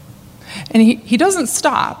 And he doesn't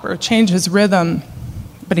stop or change his rhythm,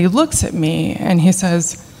 but he looks at me and he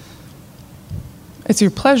says, "It's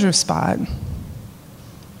your pleasure spot, and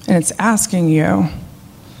it's asking you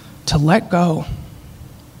to let go."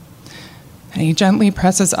 And he gently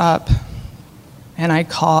presses up, and I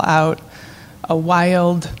call out a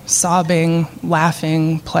wild, sobbing,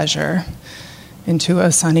 laughing pleasure into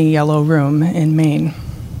a sunny yellow room in Maine.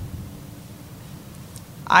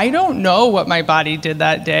 I don't know what my body did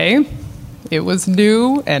that day. It was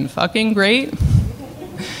new and fucking great.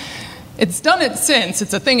 It's done it since.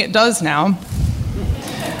 It's a thing it does now.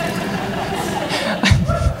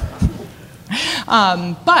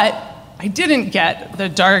 But I didn't get the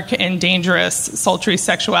dark and dangerous, sultry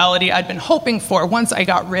sexuality I'd been hoping for once I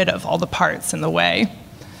got rid of all the parts in the way.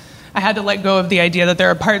 I had to let go of the idea that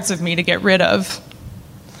there are parts of me to get rid of.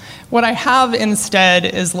 What I have instead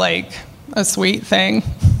is like a sweet thing,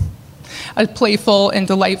 a playful and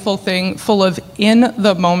delightful thing full of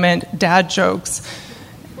in-the-moment dad jokes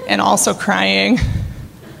and also crying.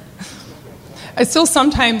 I still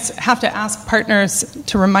sometimes have to ask partners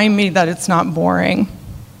to remind me that it's not boring.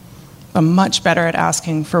 I'm much better at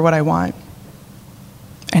asking for what I want.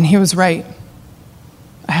 And he was right.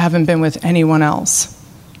 I haven't been with anyone else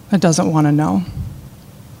that doesn't want to know.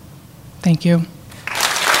 Thank you.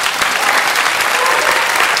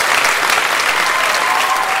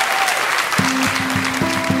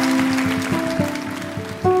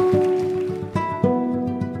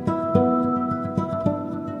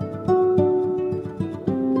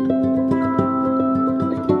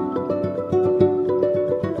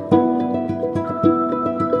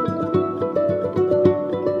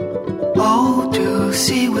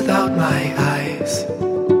 See without my eyes.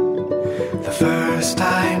 The first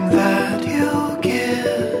time that you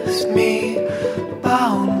kissed me,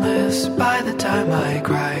 boundless by the time I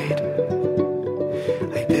cried.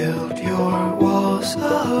 I built your walls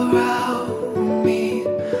around me.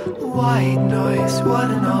 White noise, what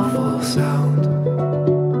an awful sound.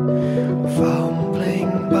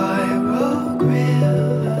 Fumbling by Rogue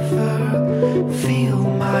River, feel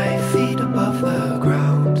my feet above the ground.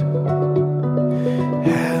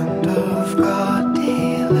 Hand of God,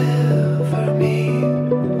 deliver me.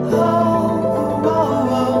 Oh,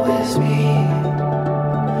 woe is me.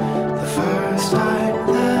 The first time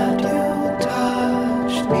that you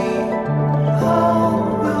touched me,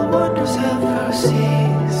 oh, will wonders ever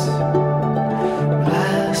cease?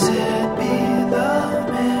 Blessed be the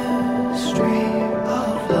mystery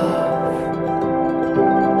of love.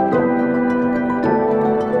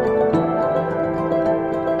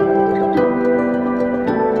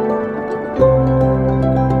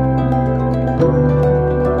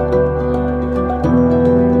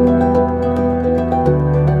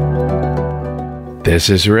 This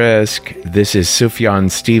is Risk. This is Sufjan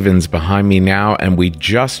Stevens behind me now, and we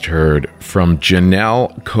just heard from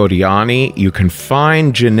Janelle Kodiani. You can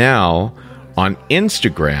find Janelle on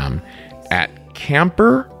Instagram at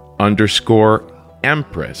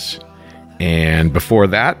camper_empress. And before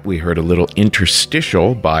that, we heard a little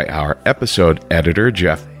interstitial by our episode editor,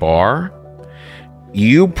 Jeff Barr.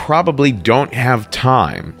 You probably don't have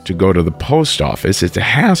time to go to the post office. It's a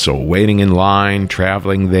hassle waiting in line,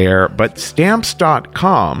 traveling there. But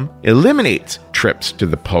Stamps.com eliminates trips to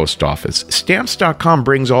the post office. Stamps.com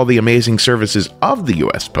brings all the amazing services of the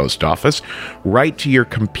U.S. Post Office right to your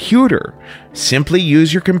computer. Simply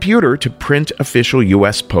use your computer to print official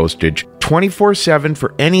U.S. postage 24/7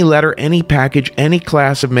 for any letter, any package, any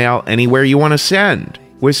class of mail, anywhere you want to send.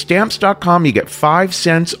 With Stamps.com, you get 5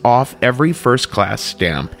 cents off every first-class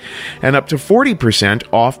stamp and up to 40%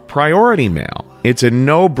 off priority mail. It's a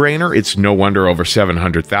no-brainer. It's no wonder over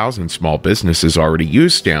 700,000 small businesses already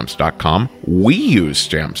use Stamps.com. We use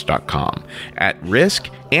Stamps.com at Risk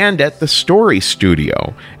and at the Story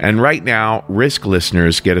Studio. And right now, Risk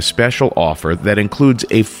listeners get a special offer that includes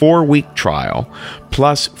a 4-week trial,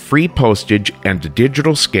 plus free postage and a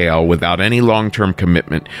digital scale without any long-term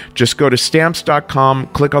commitment. Just go to Stamps.com,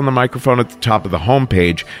 click on the microphone at the top of the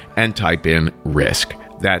homepage, and type in Risk.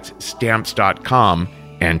 That's Stamps.com,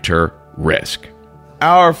 enter Risk.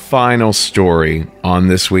 Our final story on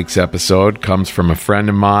this week's episode comes from a friend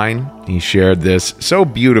of mine. He shared this so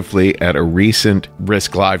beautifully at a recent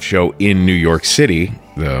Risk Live show in New York City,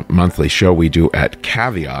 the monthly show we do at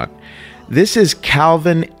Caveat. This is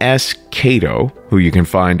Calvin S. Cato, who you can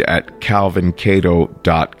find at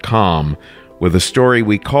calvincato.com, with a story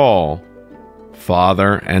we call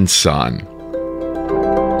Father and Son.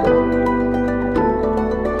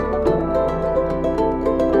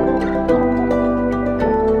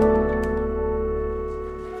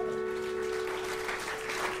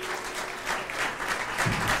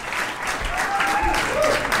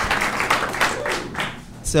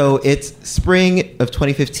 So it's spring of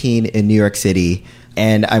 2015 in New York City,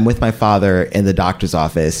 and I'm with my father in the doctor's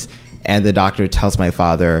office, and the doctor tells my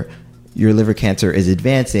father, your liver cancer is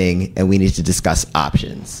advancing, and we need to discuss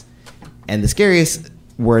options. And the scariest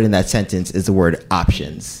word in that sentence is the word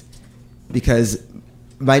options, because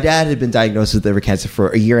my dad had been diagnosed with liver cancer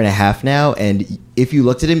for 1.5 years now, and if you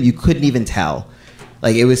looked at him, you couldn't even tell.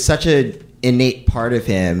 Like, it was such a innate part of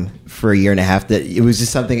him for 1.5 years that it was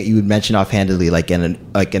just something that you would mention offhandedly, like in an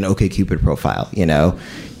OkCupid profile, you know?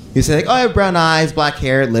 You say, like, oh, I have brown eyes, black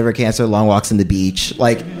hair, liver cancer, long walks on the beach.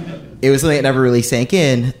 Like, it was something that never really sank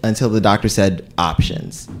in until the doctor said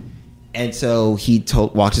options. And so he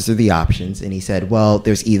walked us through the options, and he said, well,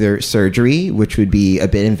 there's either surgery, which would be a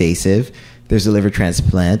bit invasive, there's a liver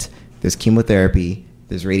transplant, there's chemotherapy,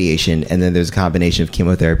 there's radiation, and then there's a combination of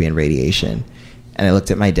chemotherapy and radiation. And I looked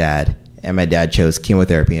at my dad, and my dad chose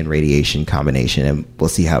chemotherapy and radiation combination, and we'll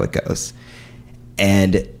see how it goes.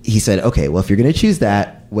 And he said, okay, well, if you're going to choose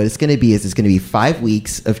that, what it's going to be is it's going to be 5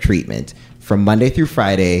 weeks of treatment from Monday through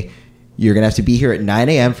Friday. You're going to have to be here at 9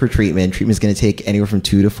 a.m. for treatment. Treatment's going to take anywhere from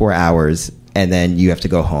 2 to 4 hours. and then you have to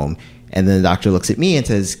go home. And then the doctor looks at me and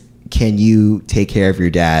says, can you take care of your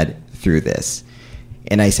dad through this?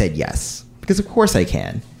 And I said yes, because of course I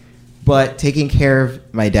can. But taking care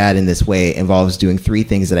of my dad in this way involves doing 3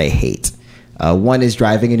 things that I hate. One is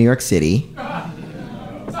driving in New York City,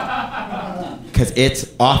 because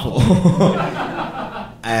it's awful.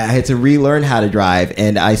 I had to relearn how to drive,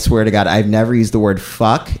 and I swear to God, I've never used the word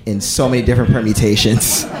fuck in so many different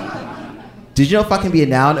permutations. Did you know fuck can be a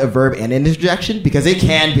noun, a verb, and an interjection? Because it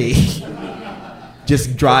can be.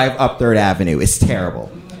 Just drive up 3rd Avenue. It's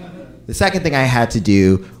terrible. The second thing I had to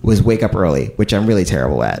do was wake up early, which I'm really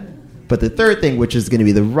terrible at. But the third thing, which is going to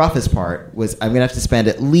be the roughest part, was I'm going to have to spend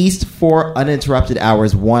at least 4 uninterrupted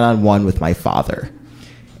hours one-on-one with my father.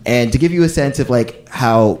 And to give you a sense of like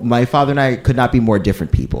how my father and I could not be more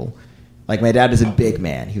different people. Like my dad is a big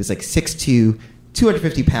man. He was like 6'2",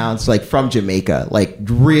 250 pounds, like from Jamaica, like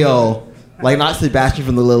real, like not Sebastian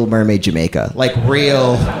from The Little Mermaid, Jamaica, like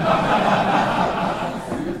real.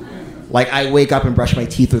 Like I wake up and brush my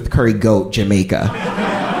teeth with curry goat, Jamaica.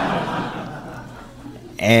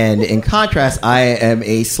 And in contrast, I am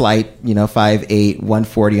a slight, 5'8",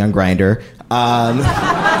 140 on Grindr.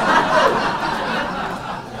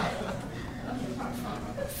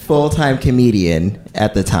 Full-time comedian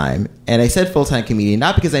at the time. And I said full-time comedian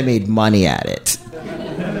not because I made money at it,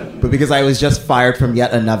 but because I was just fired from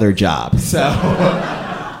yet another job. So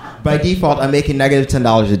by default, I'm making negative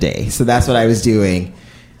 $10 a day. So that's what I was doing.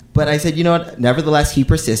 But I said, you know what? Nevertheless, he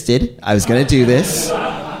persisted. I was going to do this.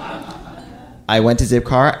 I went to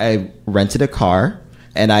Zipcar, I rented a car,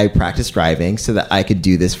 and I practiced driving so that I could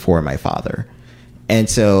do this for my father. And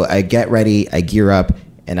so I get ready, I gear up,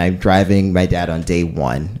 and I'm driving my dad on day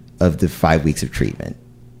 1 of the 5 weeks of treatment.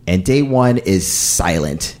 And day 1 is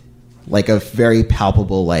silent, like a very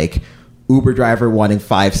palpable, like Uber driver wanting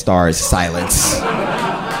 5 stars silence.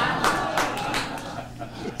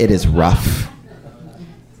 It is rough.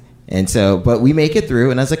 And so, but we make it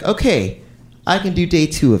through, and I was like, okay, I can do day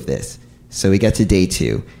 2 of this. So we get to day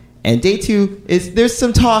 2. And day 2 there's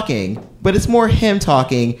some talking, but it's more him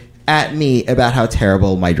talking at me about how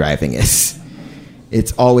terrible my driving is.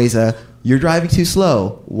 It's always you're driving too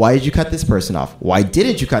slow. Why did you cut this person off? Why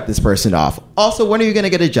didn't you cut this person off? Also, when are you going to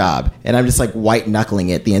get a job? And I'm just like white knuckling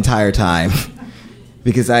it the entire time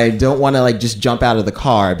because I don't want to like just jump out of the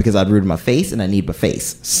car because I'd ruin my face and I need my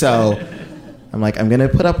face. So I'm like, I'm going to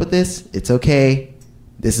put up with this. It's okay.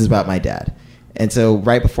 This is about my dad. And so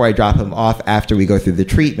right before I drop him off, after we go through the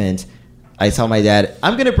treatment, I tell my dad,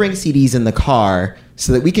 I'm going to bring CDs in the car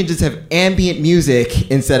so that we can just have ambient music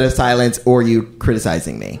instead of silence or you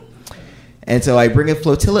criticizing me. And so I bring a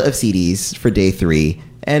flotilla of CDs for day 3.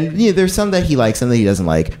 And there's some that he likes, some that he doesn't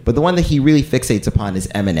like. But the one that he really fixates upon is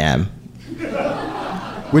Eminem,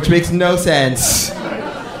 which makes no sense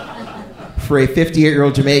for a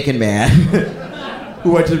 58-year-old Jamaican man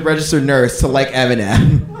who went to a registered nurse to like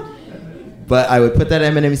Eminem. But I would put that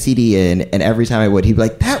Eminem CD in, and every time I would, he'd be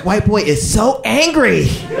like, that white boy is so angry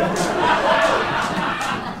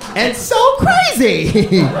and so crazy.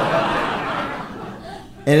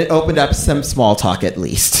 And it opened up some small talk at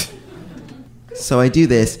least. So I do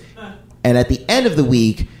this, and at the end of the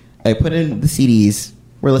week, I put in the CDs,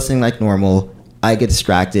 we're listening like normal, I get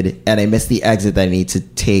distracted, and I miss the exit that I need to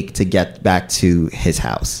take to get back to his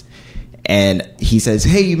house. And he says,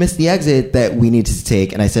 hey, you missed the exit that we needed to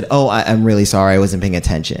take. And I said, oh, I'm really sorry. I wasn't paying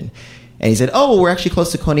attention. And he said, oh, well, we're actually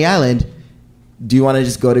close to Coney Island. Do you want to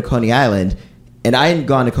just go to Coney Island? And I hadn't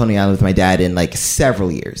gone to Coney Island with my dad in like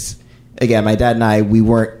several years. Again, my dad and I, we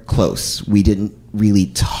weren't close. We didn't really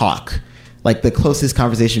talk. Like the closest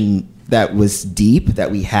conversation that was deep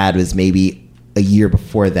that we had was maybe a year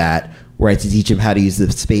before that, where I had to teach him how to use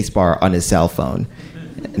the space bar on his cell phone.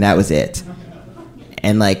 And that was it.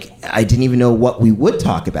 And, like, I didn't even know what we would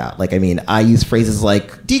talk about. Like, I mean, I use phrases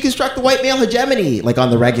like, deconstruct the white male hegemony, like, on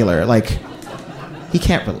the regular. Like, he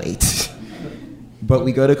can't relate. But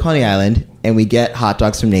we go to Coney Island, and we get hot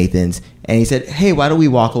dogs from Nathan's. And he said, hey, why don't we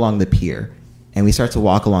walk along the pier? And we start to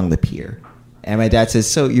walk along the pier. And my dad says,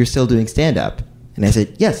 so you're still doing stand-up? And I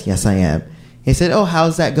said, yes, I am. And he said, oh,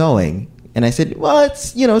 how's that going? And I said, well,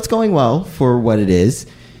 it's going well for what it is.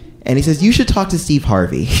 And he says, you should talk to Steve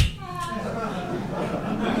Harvey.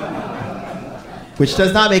 Which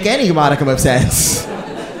does not make any modicum of sense.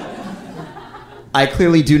 I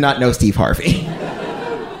clearly do not know Steve Harvey.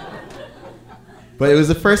 But it was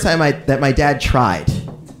the first time that my dad tried.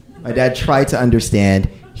 My dad tried to understand.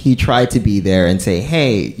 He tried to be there and say,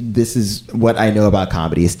 hey, this is what I know about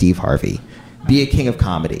comedy is Steve Harvey. Be a king of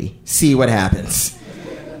comedy. See what happens.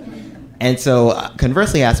 And so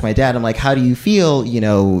conversely, I asked my dad, I'm like, how do you feel,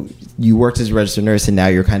 you worked as a registered nurse and now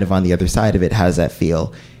you're kind of on the other side of it. How does that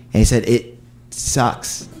feel? And he said, it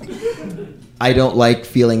sucks. I don't like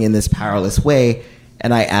feeling in this powerless way.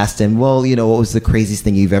 And I asked him, well, what was the craziest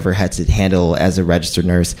thing you've ever had to handle as a registered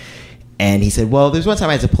nurse? And he said, well, there's one time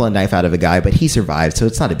I had to pull a knife out of a guy, but he survived, so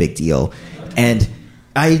it's not a big deal. And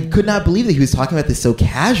I could not believe that he was talking about this so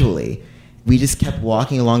casually. We just kept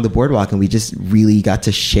walking along the boardwalk, and we just really got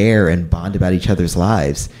to share and bond about each other's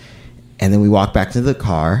lives. And then we walked back to the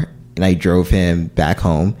car, and I drove him back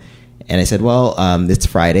home. And I said, well, it's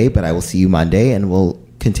Friday, but I will see you Monday, and we'll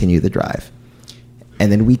continue the drive.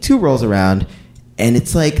 And then week 2 rolls around, and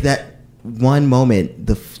it's like that one moment,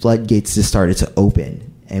 the floodgates just started to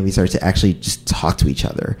open, and we started to actually just talk to each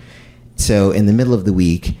other. So in the middle of the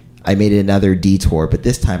week, I made another detour, but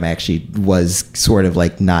this time I actually was sort of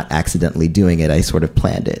like not accidentally doing it. I sort of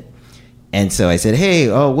planned it. And so I said, hey,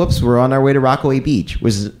 we're on our way to Rockaway Beach,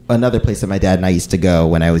 which is another place that my dad and I used to go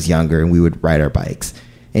when I was younger, and we would ride our bikes.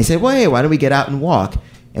 And he said, well, hey, why don't we get out and walk?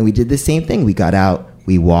 And we did the same thing. We got out,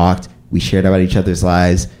 we walked, we shared about each other's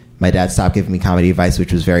lives. My dad stopped giving me comedy advice,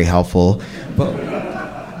 which was very helpful. But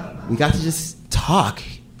we got to just talk,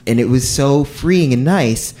 and it was so freeing and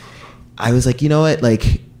nice. I was like, you know what,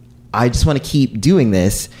 I just want to keep doing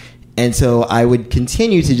this. And so I would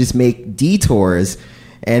continue to just make detours.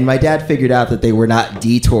 And my dad figured out that they were not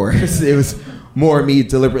detours. It was more me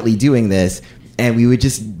deliberately doing this. And we would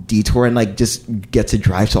just detour and just get to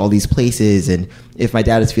drive to all these places. And if my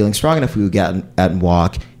dad was feeling strong enough, we would get out and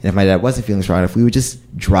walk. And if my dad wasn't feeling strong enough, we would just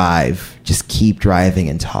drive, just keep driving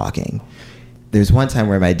and talking. There's one time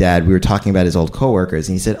where we were talking about his old coworkers,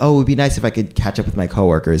 and he said, oh, it would be nice if I could catch up with my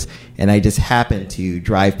coworkers. And I just happened to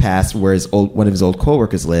drive past where one of his old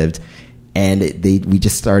coworkers lived, and we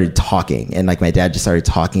just started talking. And my dad just started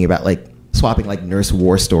talking about swapping nurse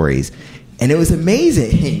war stories. And it was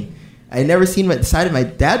amazing. I had never seen the side of my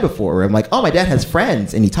dad before where I'm like, oh, my dad has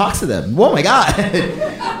friends and he talks to them. Oh my God.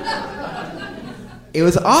 It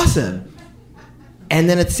was awesome. And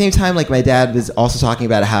then at the same time, my dad was also talking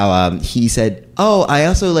about how he said, oh, I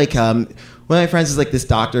also one of my friends is this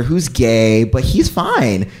doctor who's gay, but he's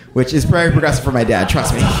fine, which is very progressive for my dad,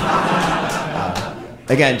 trust me.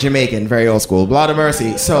 Again, Jamaican, very old school, blood of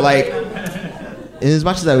mercy. So as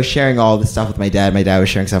much as I was sharing all this stuff with my dad was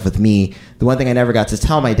sharing stuff with me. The one thing I never got to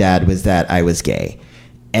tell my dad was that I was gay.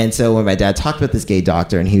 And so when my dad talked about this gay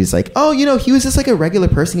doctor, and he was like, oh, he was just a regular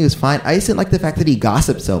person, he was fine. I just didn't like the fact that he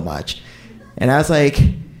gossiped so much. And I was like,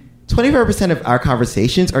 25% of our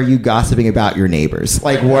conversations are you gossiping about your neighbors.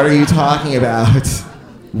 What are you talking about?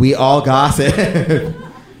 We all gossip.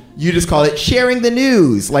 You just call it sharing the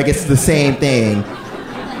news. It's the same thing.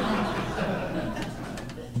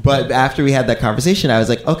 But after we had that conversation, I was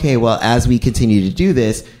like, okay, well, as we continue to do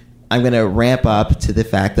this, I'm going to ramp up to the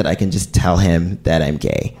fact that I can just tell him that I'm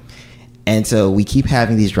gay. And so we keep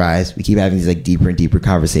having these drives. We keep having these deeper and deeper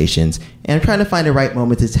conversations. And I'm trying to find the right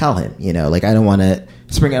moment to tell him. I don't want to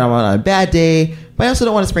spring him on a bad day, but I also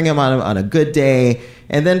don't want to spring him on a good day.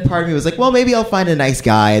 And then part of me was like, well, maybe I'll find a nice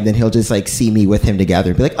guy, and then he'll just see me with him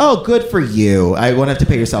together and be like, oh, good for you. I won't have to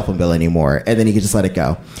pay your cell phone bill anymore. And then he can just let it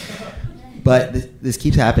go. But this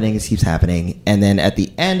keeps happening. This keeps happening. And then at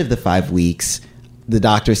the end of the 5 weeks, the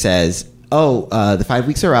doctor says, the 5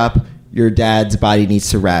 weeks are up. Your dad's body needs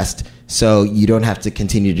to rest. So you don't have to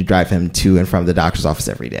continue to drive him to and from the doctor's office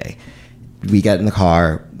every day. We get in the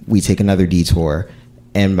car. We take another detour.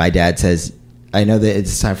 And my dad says, I know that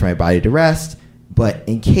it's time for my body to rest, but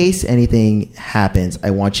in case anything happens, I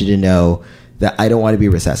want you to know that I don't want to be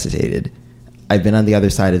resuscitated. I've been on the other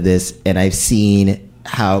side of this, and I've seen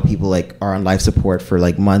how people are on life support for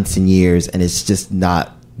months and years, and it's just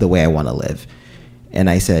not the way I want to live. And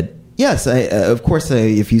I said, yes, of course,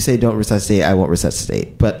 if you say don't resuscitate, I won't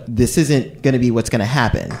resuscitate, but this isn't going to be what's going to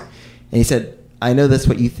happen. And he said, I know that's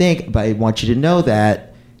what you think, but I want you to know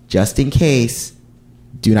that just in case,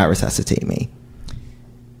 do not resuscitate me.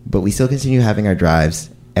 But we still continue having our drives.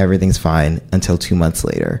 Everything's fine until 2 months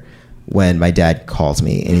later when my dad calls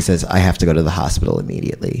me and he says, I have to go to the hospital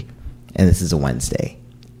immediately. And this is a Wednesday.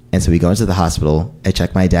 And so we go into the hospital. I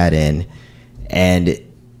check my dad in, and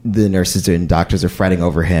the nurses and doctors are fretting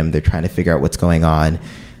over him. They're trying to figure out what's going on.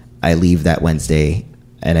 I leave that Wednesday,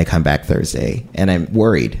 and I come back Thursday. And I'm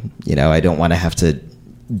worried. I don't want to have to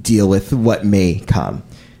deal with what may come.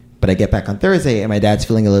 But I get back on Thursday, and my dad's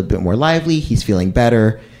feeling a little bit more lively. He's feeling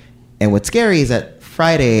better. And what's scary is that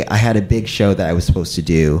Friday, I had a big show that I was supposed to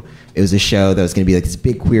do. It was a show that was going to be this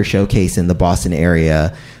big queer showcase in the Boston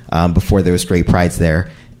area before there was straight prides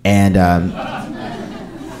there. And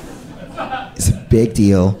it's a big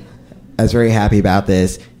deal. I was very happy about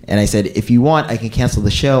this. And I said, if you want, I can cancel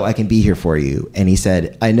the show. I can be here for you. And he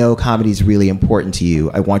said, I know comedy is really important to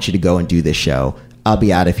you. I want you to go and do this show. I'll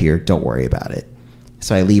be out of here. Don't worry about it.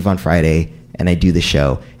 So I leave on Friday and I do the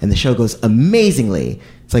show. And the show goes amazingly.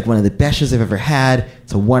 It's like one of the best shows I've ever had.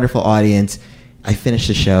 It's a wonderful audience. I finish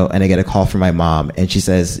the show and I get a call from my mom. And she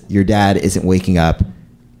says, your dad isn't waking up.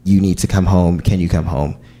 You need to come home. Can you come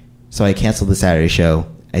home? So I cancel the Saturday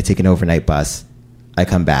show. I take an overnight bus. I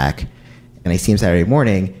come back. And I see him Saturday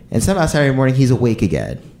morning, and somehow Saturday morning he's awake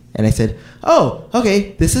again. And I said, oh,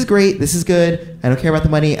 okay, this is great. This is good. I don't care about the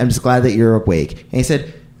money. I'm just glad that you're awake. And he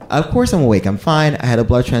said, of course I'm awake. I'm fine. I had a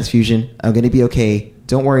blood transfusion. I'm going to be okay.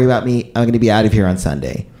 Don't worry about me. I'm going to be out of here on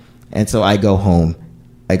Sunday. And so I go home.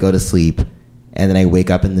 I go to sleep. And then I wake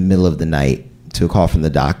up in the middle of the night to a call from the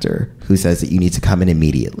doctor who says that you need to come in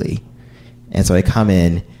immediately. And so I come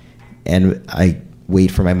in, and I wait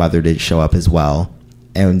for my mother to show up as well.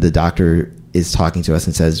 And the doctor is talking to us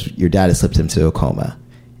and says, your dad has slipped into a coma.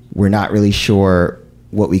 We're not really sure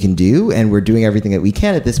what we can do, and we're doing everything that we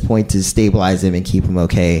can at this point to stabilize him and keep him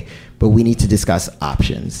okay, but we need to discuss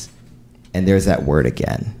options. And there's that word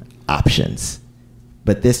again, options.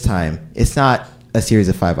 But this time, it's not a series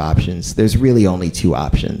of 5 options. There's really only 2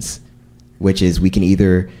 options, which is we can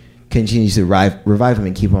either continue to revive him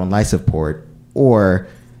and keep him on life support, or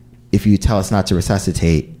if you tell us not to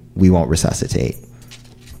resuscitate, we won't resuscitate.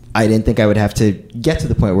 I didn't think I would have to get to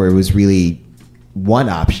the point where it was really 1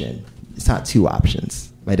 option. It's not 2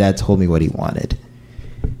 options. My dad told me what he wanted.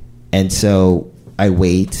 And so I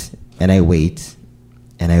wait, and I wait,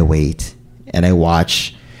 and I wait, and I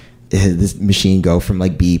watch this machine go from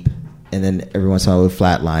like beep, and then every once in a while it would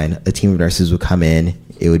flatline. A team of nurses would come in,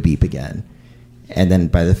 it would beep again. And then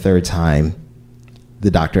by the 3rd time,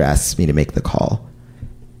 the doctor asks me to make the call.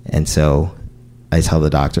 And so I tell the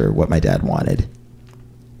doctor what my dad wanted.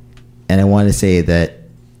 And I want to say that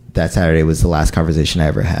Saturday was the last conversation I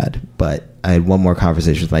ever had, but I had one more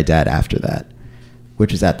conversation with my dad after that,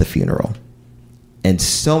 which was at the funeral. And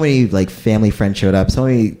so many like family friends showed up, so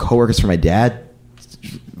many coworkers from my dad's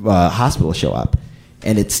hospital show up.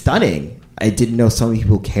 And it's stunning. I didn't know so many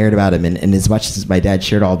people cared about him. And as much as my dad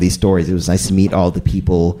shared all these stories, it was nice to meet all the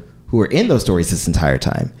people who were in those stories this entire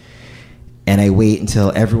time. And I wait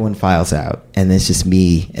until everyone files out, and it's just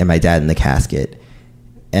me and my dad in the casket.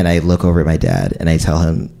 And I look over at my dad and I tell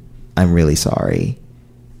him, I'm really sorry.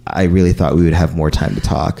 I really thought we would have more time to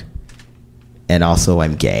talk. And also,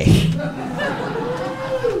 I'm gay.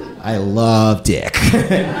 I love dick.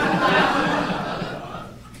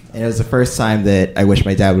 And it was the first time that I wish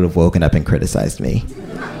my dad would have woken up and criticized me.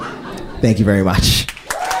 Thank you very much.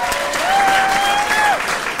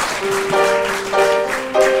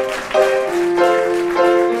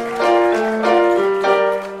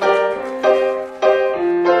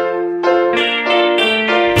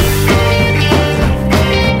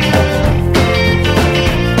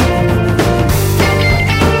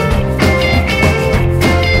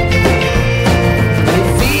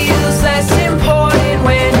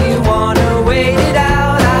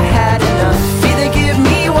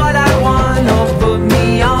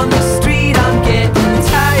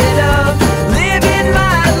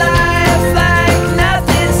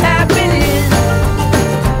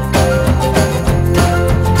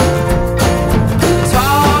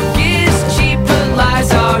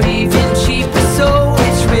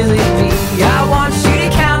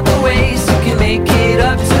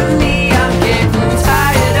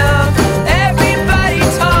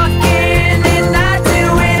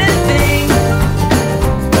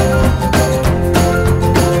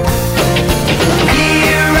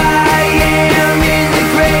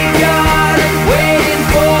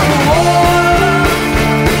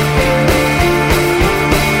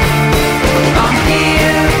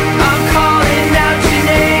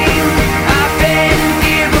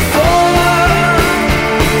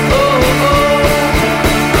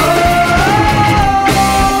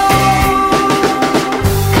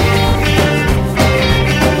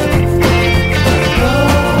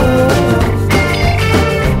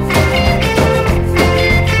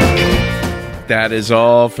 That is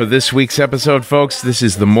all for this week's episode, folks. This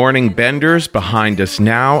is The Morning Benders behind us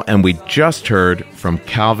now, and we just heard from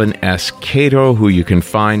Calvin S. Cato, who you can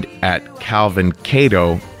find at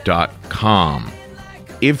calvincato.com.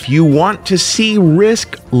 If you want to see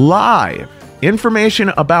Risk live, information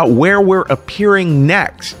about where we're appearing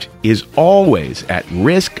next is always at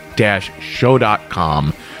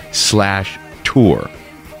risk-show.com/tour.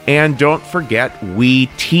 And don't forget, we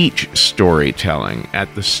teach storytelling at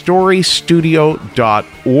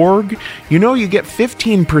thestorystudio.org. You know, you get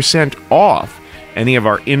 15% off any of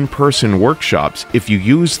our in-person workshops if you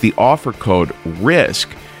use the offer code RISK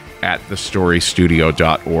at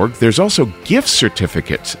thestorystudio.org. There's also gift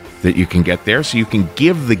certificates that you can get there, so you can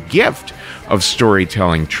give the gift of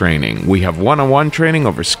storytelling training. We have one-on-one training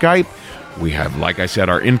over Skype. We have, like I said,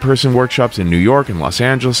 our in-person workshops in New York and Los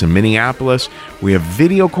Angeles and Minneapolis. We have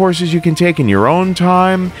video courses you can take in your own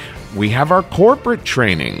time. We have our corporate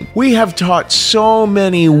training. We have taught so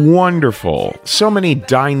many wonderful, so many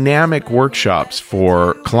dynamic workshops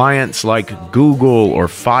for clients like Google or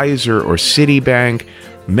Pfizer or Citibank,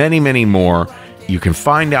 many, many more. You can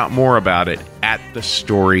find out more about it at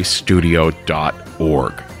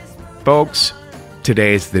thestorystudio.org. Folks,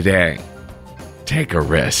 today's the day. Take a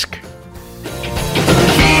risk. Here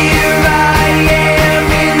I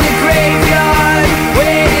am in the graveyard,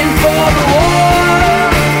 waiting for the war.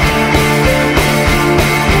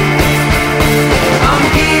 I'm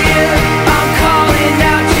here, I'm calling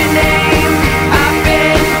out your name. I've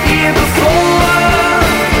been here before.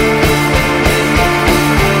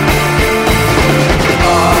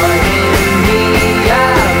 Pardon me, I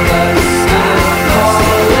must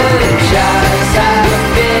apologize. I've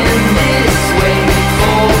been this way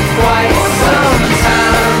for quite some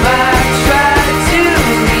time. I tried to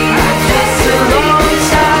leave just a long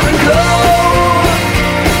time ago.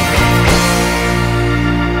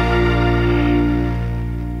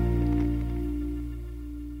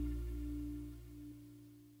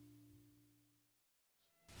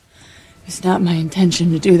 It's not my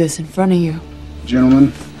intention to do this in front of you. Gentlemen,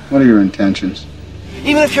 what are your intentions?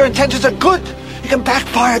 Even if your intentions are good, it can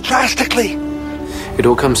backfire drastically. It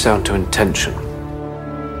all comes down to intention.